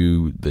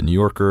to the New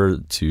Yorker,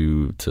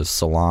 to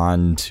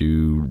Salon,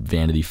 to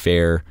Vanity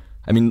Fair.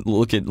 I mean,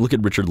 look at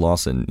Richard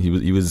Lawson.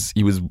 He was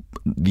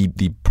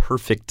the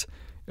perfect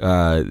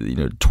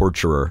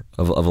torturer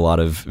of a lot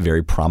of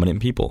very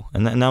prominent people,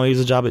 and now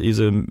he's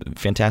a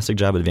fantastic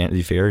job at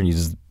Vanity Fair, and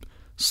he's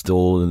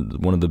still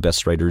one of the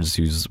best writers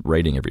who's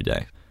writing every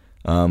day.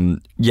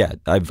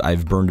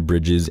 I've burned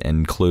bridges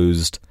and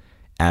closed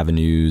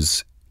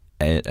avenues,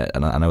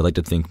 and I would like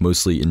to think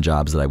mostly in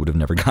jobs that I would have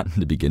never gotten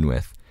to begin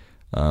with.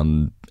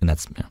 And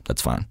that's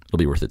fine. It'll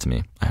be worth it to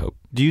me, I hope.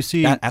 Do you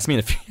see? Ask me in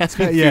a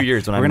few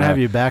years when we're gonna have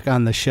you back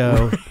on the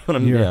show. When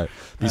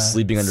I'm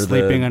sleeping under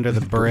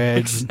the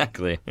bridge,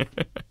 exactly,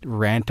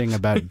 ranting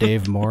about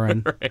Dave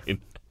Morin. Right.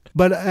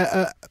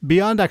 But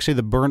beyond actually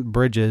the burnt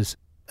bridges,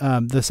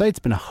 the site's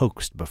been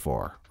hoaxed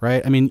before,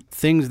 right? I mean,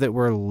 things that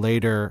were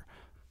later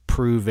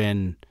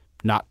proven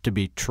not to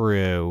be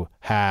true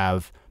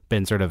have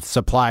been sort of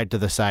supplied to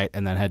the site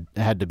and then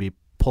had to be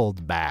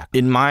pulled back.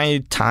 In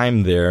my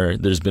time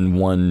there's been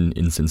one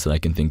instance that I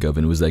can think of,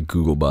 and it was that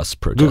Google Bus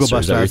protest. Google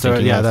Bus, that's what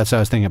I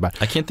was thinking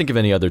about. I can't think of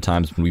any other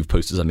times when we've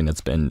posted something that's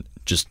been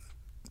just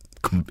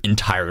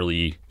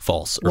entirely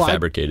false or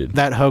fabricated.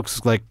 That hoax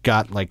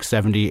got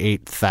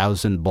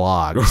 78,000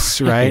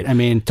 blogs, right? I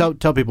mean, tell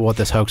people what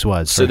this hoax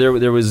was. So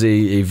there was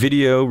a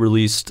video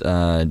released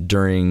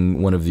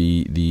during one of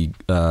the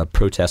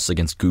protests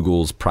against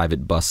Google's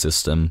private bus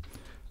system.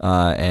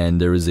 And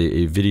there was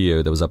a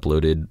video that was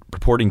uploaded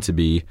purporting to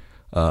be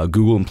a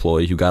Google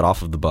employee who got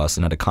off of the bus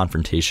and had a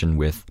confrontation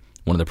with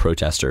one of the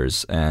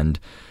protesters and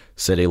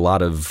said a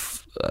lot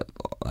of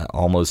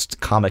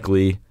almost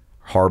comically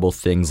horrible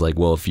things like,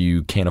 well, if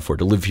you can't afford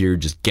to live here,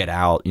 just get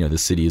out. The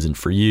city isn't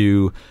for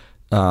you.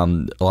 A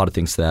lot of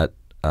things to that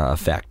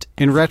effect.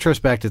 In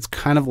retrospect, it's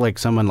kind of like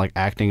someone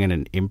acting in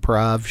an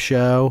improv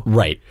show.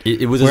 Right.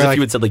 It was as if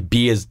you had said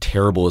be as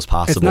terrible as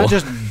possible. It's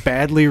not just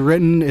badly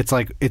written. It's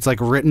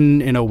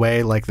written in a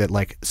way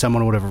that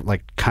someone would have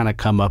kind of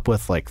come up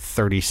with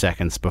 30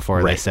 seconds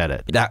before they said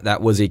it.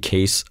 That was a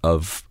case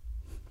of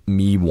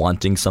me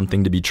wanting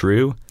something to be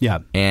true. Yeah.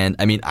 And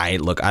I mean, I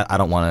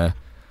don't want to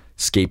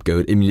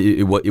scapegoat. I mean,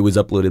 it was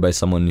uploaded by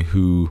someone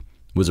who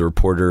was a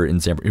reporter in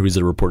San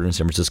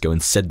Francisco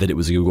and said that it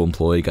was a Google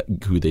employee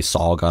who they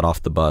saw got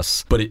off the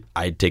bus. But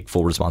I take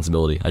full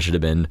responsibility. I should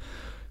have been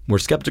more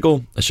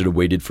skeptical. I should have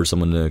waited for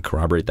someone to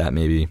corroborate that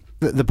maybe.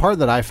 The part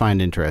that I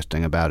find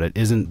interesting about it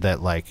isn't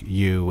that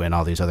you and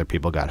all these other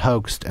people got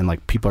hoaxed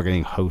and people are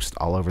getting hoaxed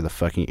all over the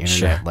fucking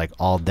internet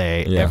all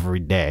day, every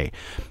day.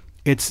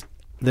 It's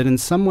that in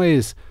some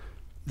ways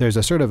there's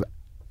a sort of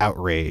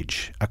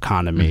outrage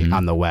economy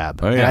on the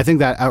web. And I think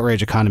that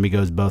outrage economy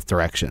goes both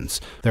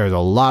directions. There's a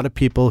lot of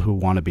people who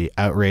want to be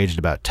outraged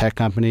about tech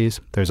companies.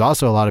 There's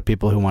also a lot of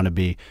people who want to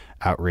be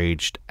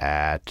outraged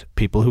at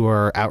people who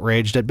are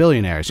outraged at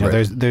billionaires.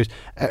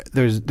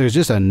 There's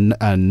just a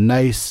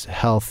nice,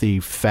 healthy,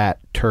 fat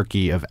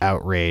turkey of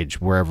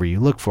outrage wherever you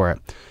look for it.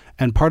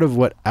 And part of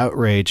what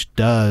outrage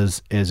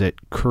does is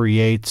it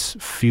creates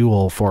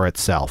fuel for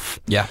itself.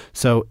 Yeah.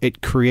 So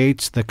it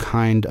creates the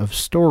kind of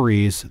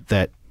stories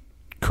that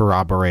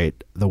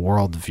corroborate the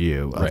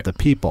worldview of the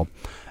people.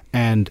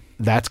 And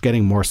that's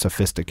getting more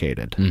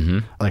sophisticated.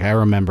 Like I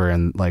remember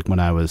when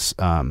I was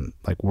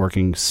like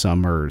working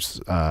summers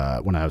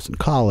when I was in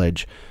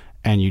college,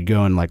 and you'd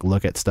go and like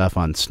look at stuff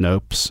on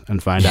Snopes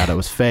and find out it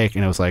was fake,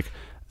 and it was like,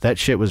 that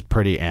shit was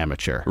pretty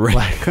amateur.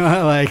 Right.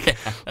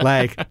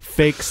 Like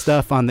fake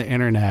stuff on the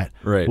internet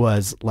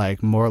was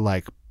like more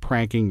like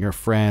pranking your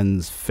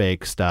friends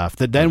fake stuff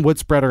that then would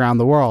spread around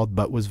the world,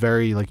 but was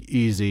very like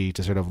easy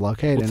to sort of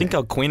locate. Well, think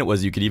how quaint it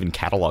was. You could even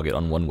catalog it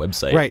on one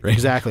website. Right.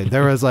 Exactly.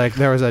 There was a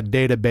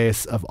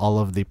database of all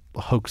of the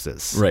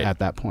hoaxes at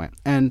that point.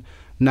 And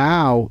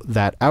now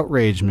that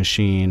outrage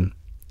machine,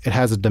 it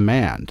has a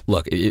demand.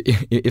 Look,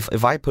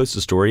 if I post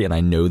a story and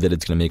I know that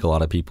it's going to make a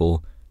lot of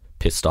people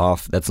pissed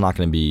off, that's not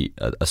going to be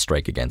a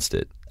strike against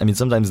it. I mean,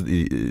 sometimes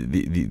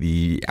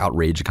the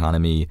outrage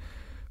economy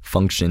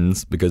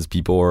functions because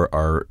people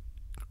are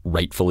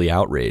rightfully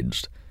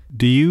outraged.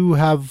 Do you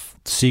have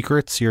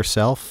secrets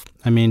yourself?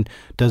 I mean,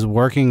 does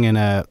working in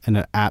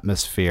an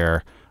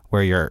atmosphere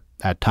where you're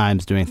at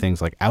times doing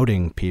things like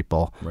outing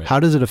people,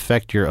 how does it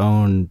affect your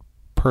own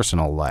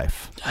personal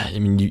life? I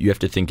mean, you have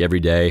to think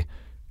every day,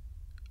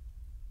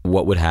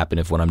 what would happen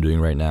if what I'm doing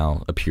right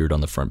now appeared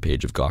on the front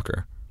page of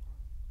Gawker?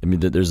 I mean,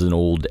 there's an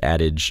old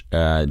adage,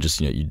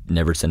 you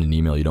never send an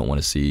email you don't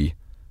want to see,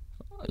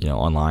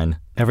 online.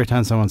 Every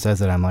time someone says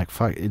that, I'm like,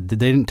 fuck, they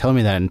didn't tell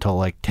me that until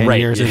like 10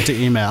 years into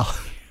email.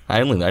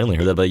 I only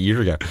heard that about a year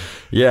ago.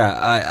 Yeah,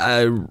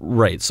 I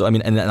right. So I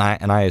mean, and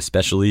I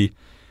especially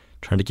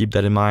trying to keep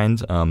that in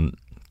mind.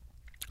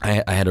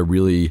 I had a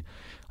really,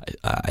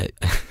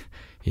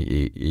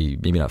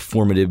 maybe not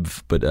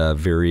formative, but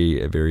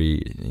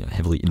very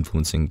heavily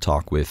influencing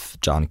talk with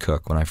John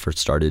Cook when I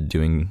first restarted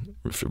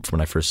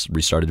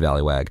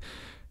Valleywag,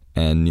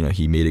 and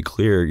he made it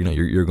clear,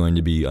 you're going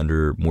to be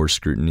under more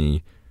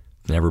scrutiny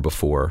than ever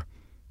before.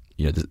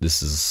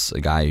 This is a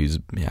guy who's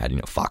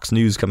had Fox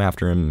News come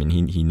after him, and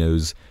he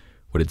knows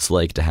what it's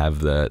like to have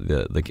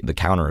the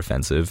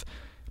counteroffensive.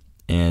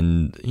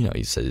 And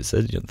he said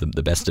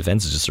the best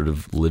defense is just sort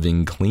of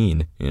living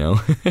clean, and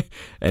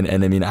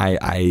I mean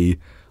I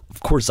of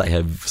course I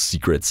have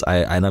secrets,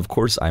 and of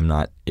course I'm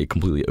not a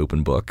completely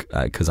open book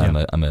because I'm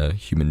a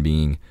human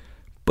being,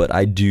 but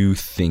I do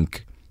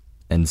think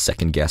and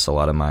second guess a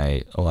lot of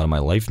my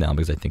life now,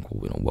 because I think,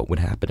 what would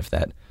happen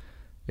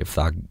if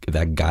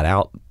that got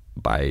out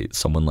by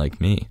someone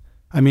like me?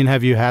 I mean,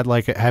 have you had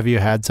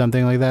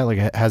something like that?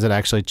 Like, has it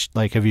actually,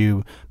 like, have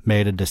you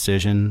made a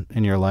decision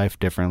in your life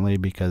differently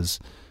because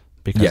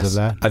of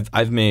that?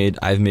 I've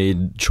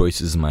made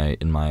choices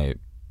in my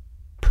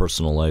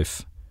personal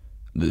life.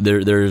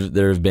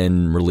 There have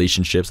been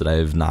relationships that I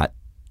have not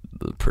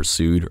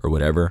pursued or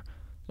whatever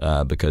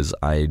because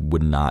it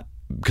would not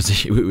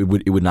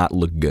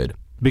look good.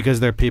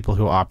 Because they're people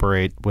who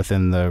operate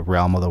within the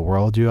realm of the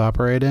world you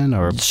operate in,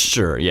 or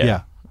sure,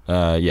 yeah.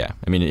 Yeah.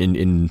 I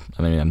mean,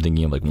 I'm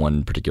thinking of like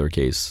one particular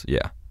case,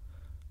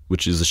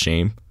 which is a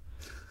shame,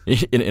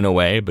 in a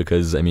way,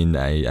 because I mean,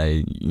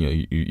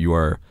 you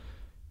are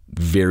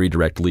very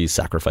directly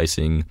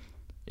sacrificing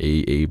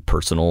a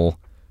personal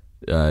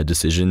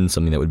decision,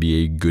 something that would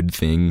be a good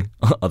thing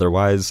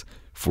otherwise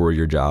for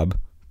your job.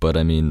 But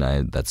I mean,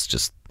 that's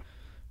just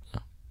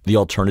the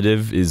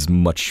alternative is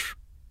much,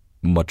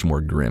 much more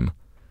grim,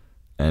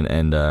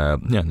 and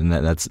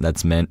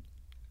that's meant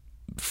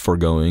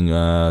foregoing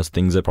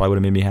things that probably would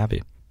have made me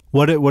happy.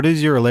 What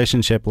is your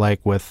relationship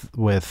like with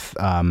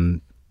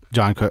John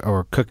Cook?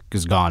 Or Cook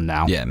is gone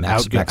now. Yeah,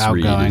 Max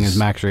outgoing Reed is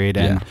Max Reed,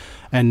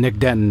 and Nick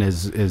Denton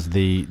is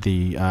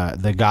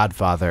the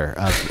godfather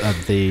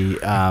of the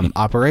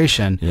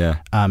operation. Yeah,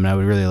 and I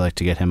would really like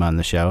to get him on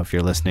the show. If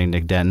you're listening,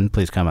 Nick Denton,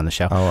 please come on the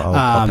show.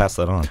 I'll pass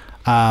that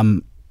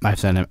on. I've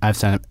sent him.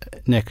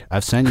 Nick,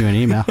 I've sent you an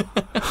email.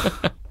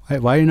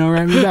 Why you not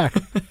writing me back?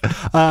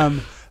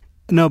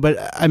 No, but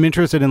I'm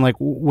interested in, like,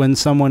 when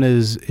someone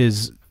who's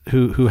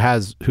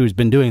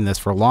been doing this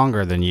for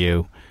longer than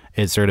you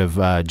is sort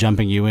of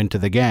jumping you into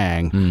the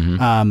gang.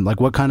 Mm-hmm. Like,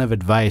 what kind of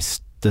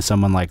advice does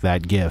someone like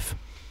that give?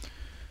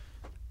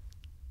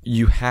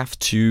 You have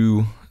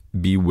to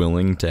be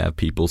willing to have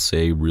people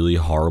say really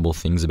horrible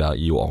things about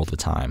you all the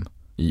time.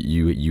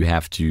 You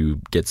have to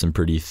get some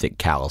pretty thick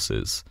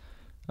calluses.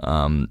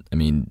 I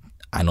mean,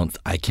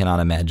 I cannot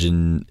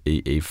imagine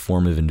a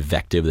form of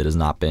invective that has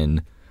not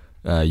been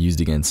used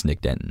against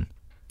Nick Denton.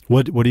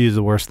 What is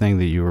the worst thing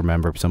that you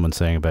remember someone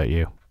saying about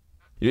you?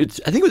 I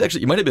think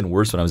it might have been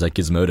worse when I was at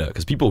Gizmodo,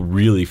 because people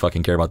really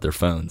fucking care about their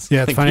phones.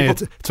 Yeah, it's funny.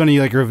 It's funny. You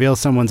like reveal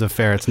someone's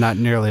affair. It's not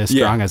nearly as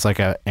strong as like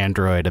an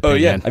Android opinion.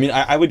 Oh yeah. I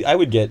mean, I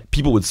would get,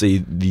 people would say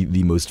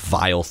the most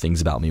vile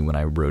things about me when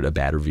I wrote a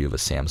bad review of a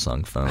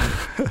Samsung phone,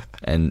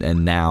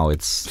 and now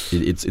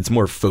it's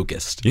more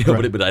focused.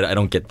 Right. But I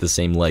don't get the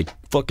same like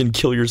fucking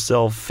kill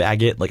yourself,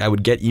 faggot. Like, I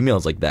would get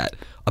emails like that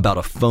about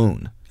a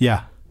phone.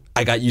 Yeah.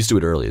 I got used to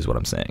it early, is what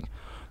I'm saying.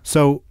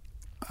 So,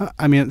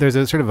 I mean, there's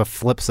a sort of a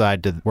flip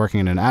side to working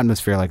in an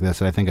atmosphere like this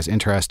that I think is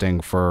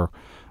interesting for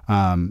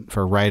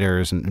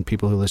writers and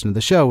people who listen to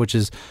the show, which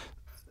is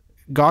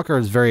Gawker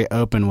is very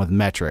open with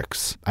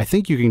metrics. I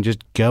think you can just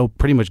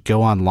pretty much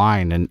go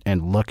online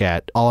and look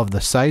at all of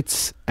the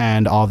sites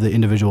and all of the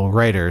individual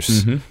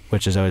writers,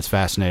 which is always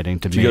fascinating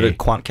to me. If you go to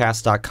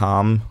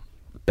quantcast.com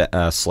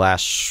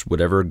 /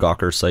 whatever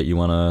Gawker site you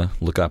want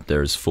to look up,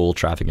 there's full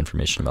traffic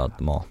information about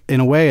them all. In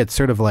a way, it's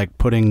sort of like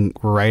putting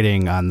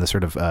writing on the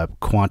sort of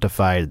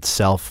quantified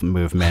self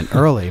movement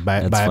early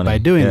by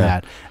doing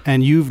that.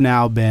 And you've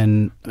now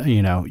been,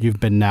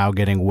 now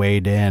getting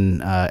weighed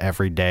in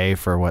every day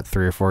for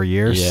 3 or 4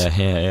 years.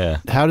 Yeah.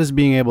 How does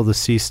being able to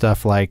see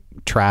stuff like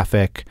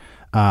traffic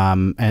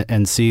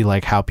and see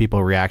like how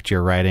people react to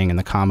your writing and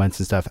the comments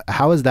and stuff,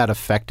 how has that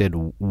affected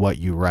what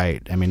you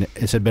write? I mean,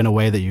 has it been a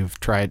way that you've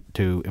tried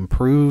to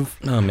improve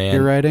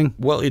your writing?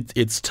 Well,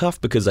 it's tough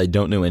because I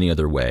don't know any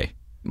other way.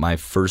 My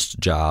first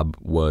job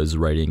was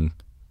writing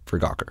for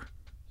Gawker.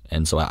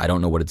 And so I don't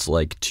know what it's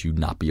like to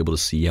not be able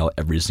to see how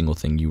every single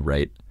thing you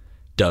write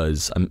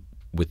does,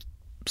 with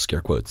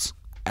scare quotes.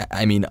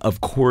 I mean,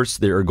 of course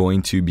there are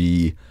going to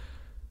be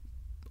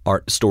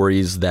art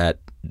stories that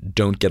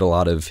don't get a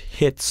lot of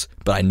hits,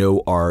 but I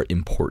know are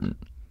important.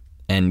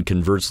 And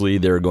conversely,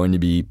 there are going to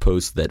be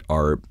posts that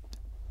are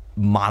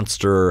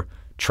monster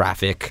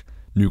traffic,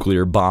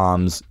 nuclear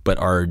bombs, but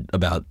are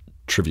about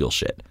trivial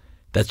shit.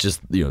 That's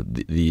just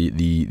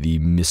the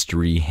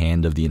mystery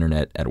hand of the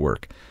internet at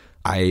work.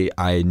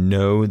 I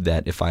know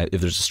that if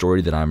there's a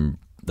story that I'm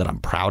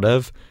proud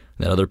of,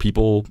 that other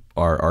people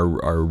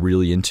are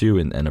really into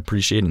and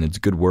appreciate, and it's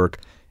good work,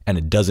 and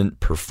it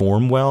doesn't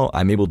perform well,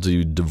 I'm able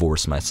to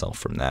divorce myself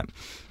from that.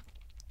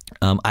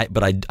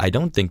 But I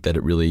don't think that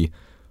it really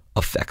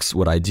affects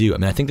what I do. I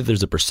mean, I think that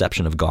there's a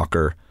perception of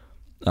Gawker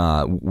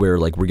where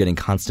like we're getting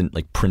constant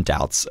like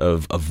printouts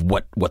of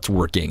what's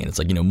working, and it's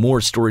like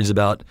more stories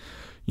about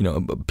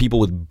people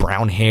with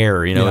brown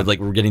hair.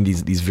 Like we're getting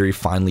these very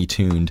finely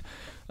tuned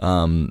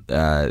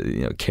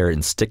carrot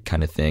and stick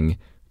kind of thing.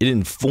 It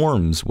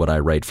informs what I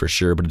write for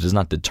sure, but it does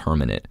not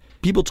determine it.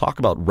 People talk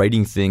about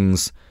writing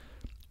things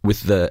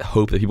with the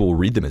hope that people will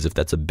read them as if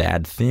that's a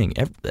bad thing,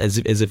 as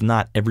if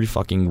not every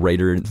fucking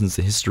writer since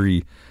the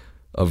history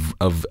of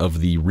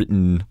the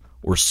written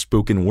or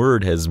spoken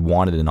word has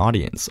wanted an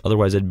audience.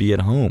 Otherwise, I'd be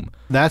at home.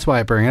 That's why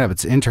I bring it up.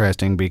 It's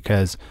interesting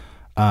because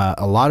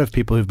a lot of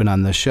people who've been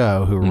on the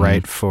show who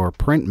write for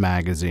print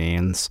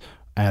magazines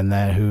and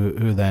then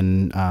who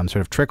then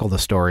sort of trickle the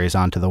stories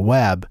onto the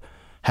web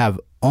have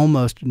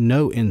almost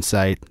no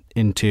insight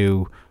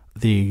into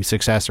the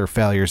success or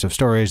failures of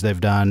stories they've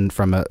done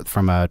from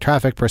a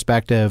traffic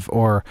perspective,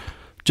 or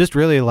just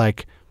really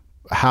like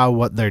how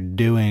what they're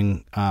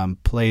doing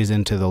plays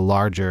into the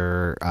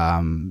larger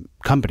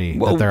company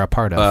that they're a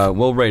part of.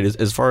 Right.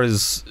 As far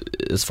as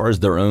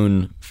their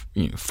own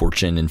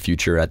fortune and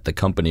future at the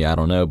company, I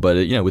don't know. But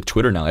with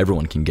Twitter now,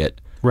 everyone can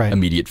get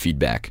immediate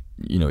feedback.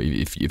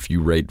 If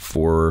you write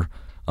for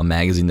a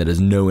magazine that has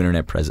no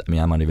internet presence, I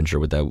mean, I'm not even sure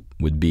what that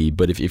would be.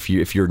 But if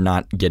you're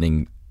not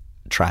getting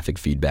traffic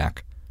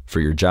feedback for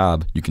your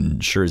job, you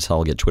can sure as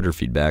hell get Twitter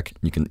feedback.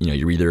 You can,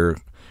 you're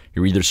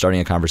either starting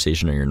a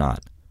conversation or you're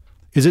not.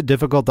 Is it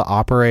difficult to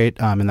operate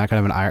in that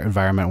kind of an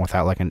environment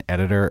without like an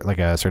editor, like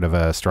a sort of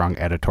a strong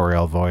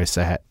editorial voice,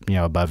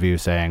 above you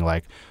saying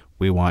like,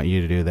 we want you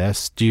to do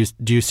this? Do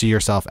you see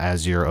yourself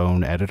as your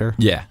own editor?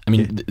 Yeah, I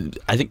mean,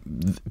 I think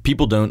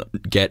people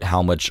don't get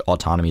how much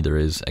autonomy there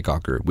is at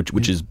Gawker,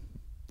 which is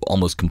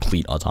almost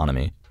complete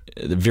autonomy.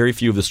 Very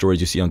few of the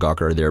stories you see on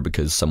Gawker are there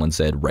because someone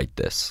said, write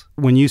this.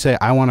 When you say,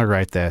 I want to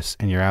write this,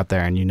 and you're out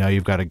there and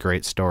you've got a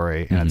great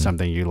story and it's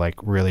something you like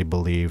really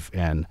believe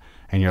in,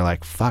 and you're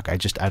like, fuck, I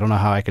don't know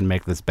how I can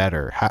make this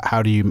better.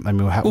 How do you,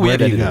 where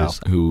do you go?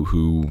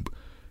 Who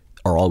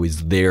are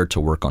always there to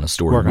work on a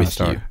story with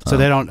you. So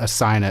they don't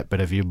assign it,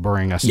 but if you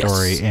bring a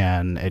story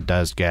in, it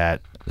does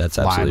get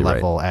line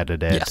level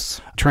edited.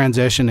 Yes.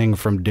 Transitioning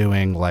from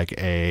doing like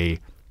a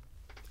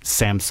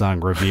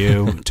Samsung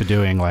review to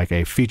doing like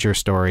a feature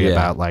story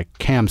about like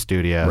Cam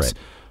Studios. Right.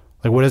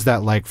 Like, what is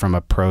that like from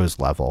a prose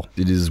level?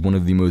 It is one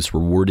of the most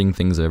rewarding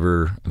things I've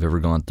ever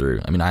gone through.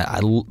 I mean,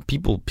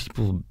 people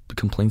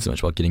complain so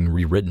much about getting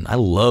rewritten. I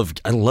love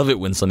it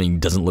when something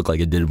doesn't look like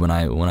it did when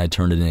I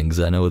turned it in, because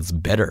I know it's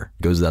better.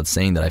 It goes without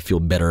saying that I feel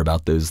better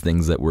about those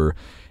things that were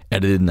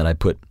edited and that I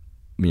put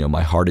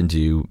my heart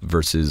into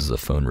versus a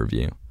phone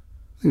review.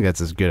 I think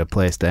that's as good a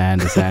place to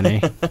end as any.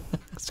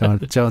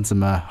 Showing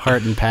some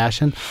heart and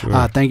passion.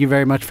 Sure. Thank you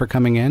very much for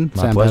coming in,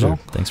 My Sam pleasure.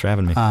 Biddle. Thanks for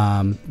having me.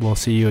 We'll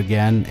see you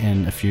again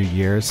in a few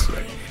years.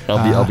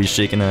 I'll be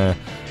shaking a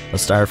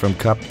styrofoam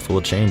cup full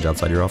of change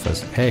outside your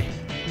office. Hey,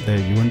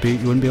 you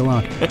wouldn't be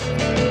alone.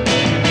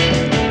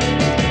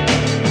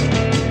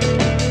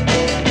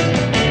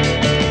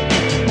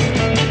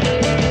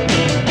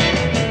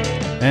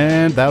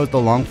 And that was the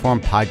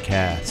Longform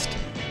Podcast.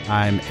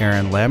 I'm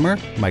Aaron Lammer.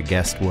 My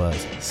guest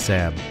was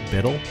Sam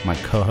Biddle. My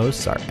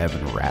co-hosts are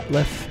Evan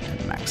Ratliff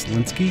and Max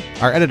Linsky.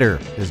 Our editor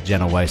is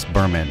Jenna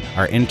Weiss-Berman.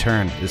 Our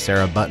intern is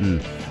Sarah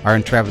Button. Our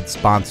intrepid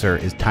sponsor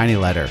is Tiny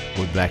Letter.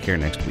 We'll be back here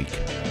next week.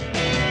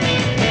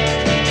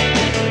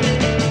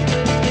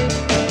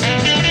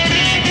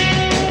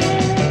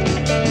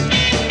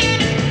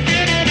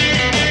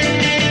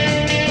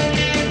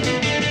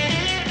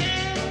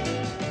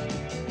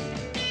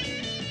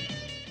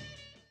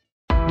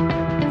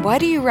 Why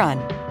do you run?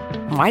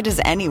 Why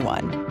does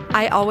anyone?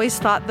 I always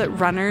thought that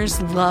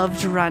runners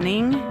loved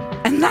running,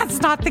 and that's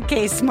not the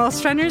case.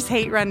 Most runners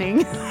hate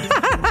running,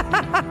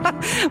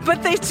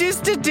 but they choose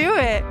to do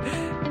it.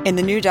 In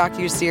the new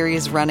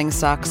docuseries Running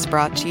Sucks,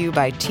 brought to you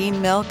by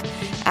Teen Milk,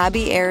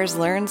 Abby Ayers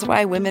learns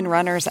why women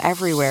runners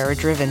everywhere are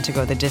driven to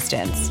go the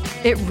distance.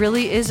 It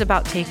really is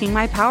about taking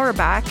my power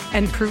back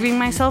and proving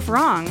myself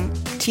wrong.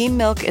 Teen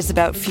Milk is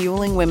about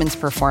fueling women's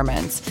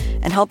performance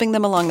and helping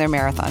them along their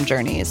marathon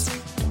journeys.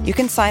 You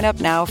can sign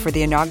up now for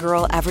the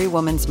inaugural Every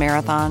Woman's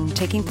Marathon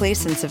taking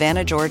place in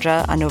Savannah,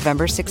 Georgia on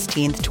November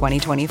 16th,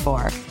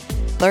 2024.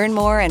 Learn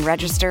more and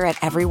register at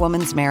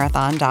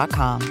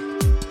everywomansmarathon.com.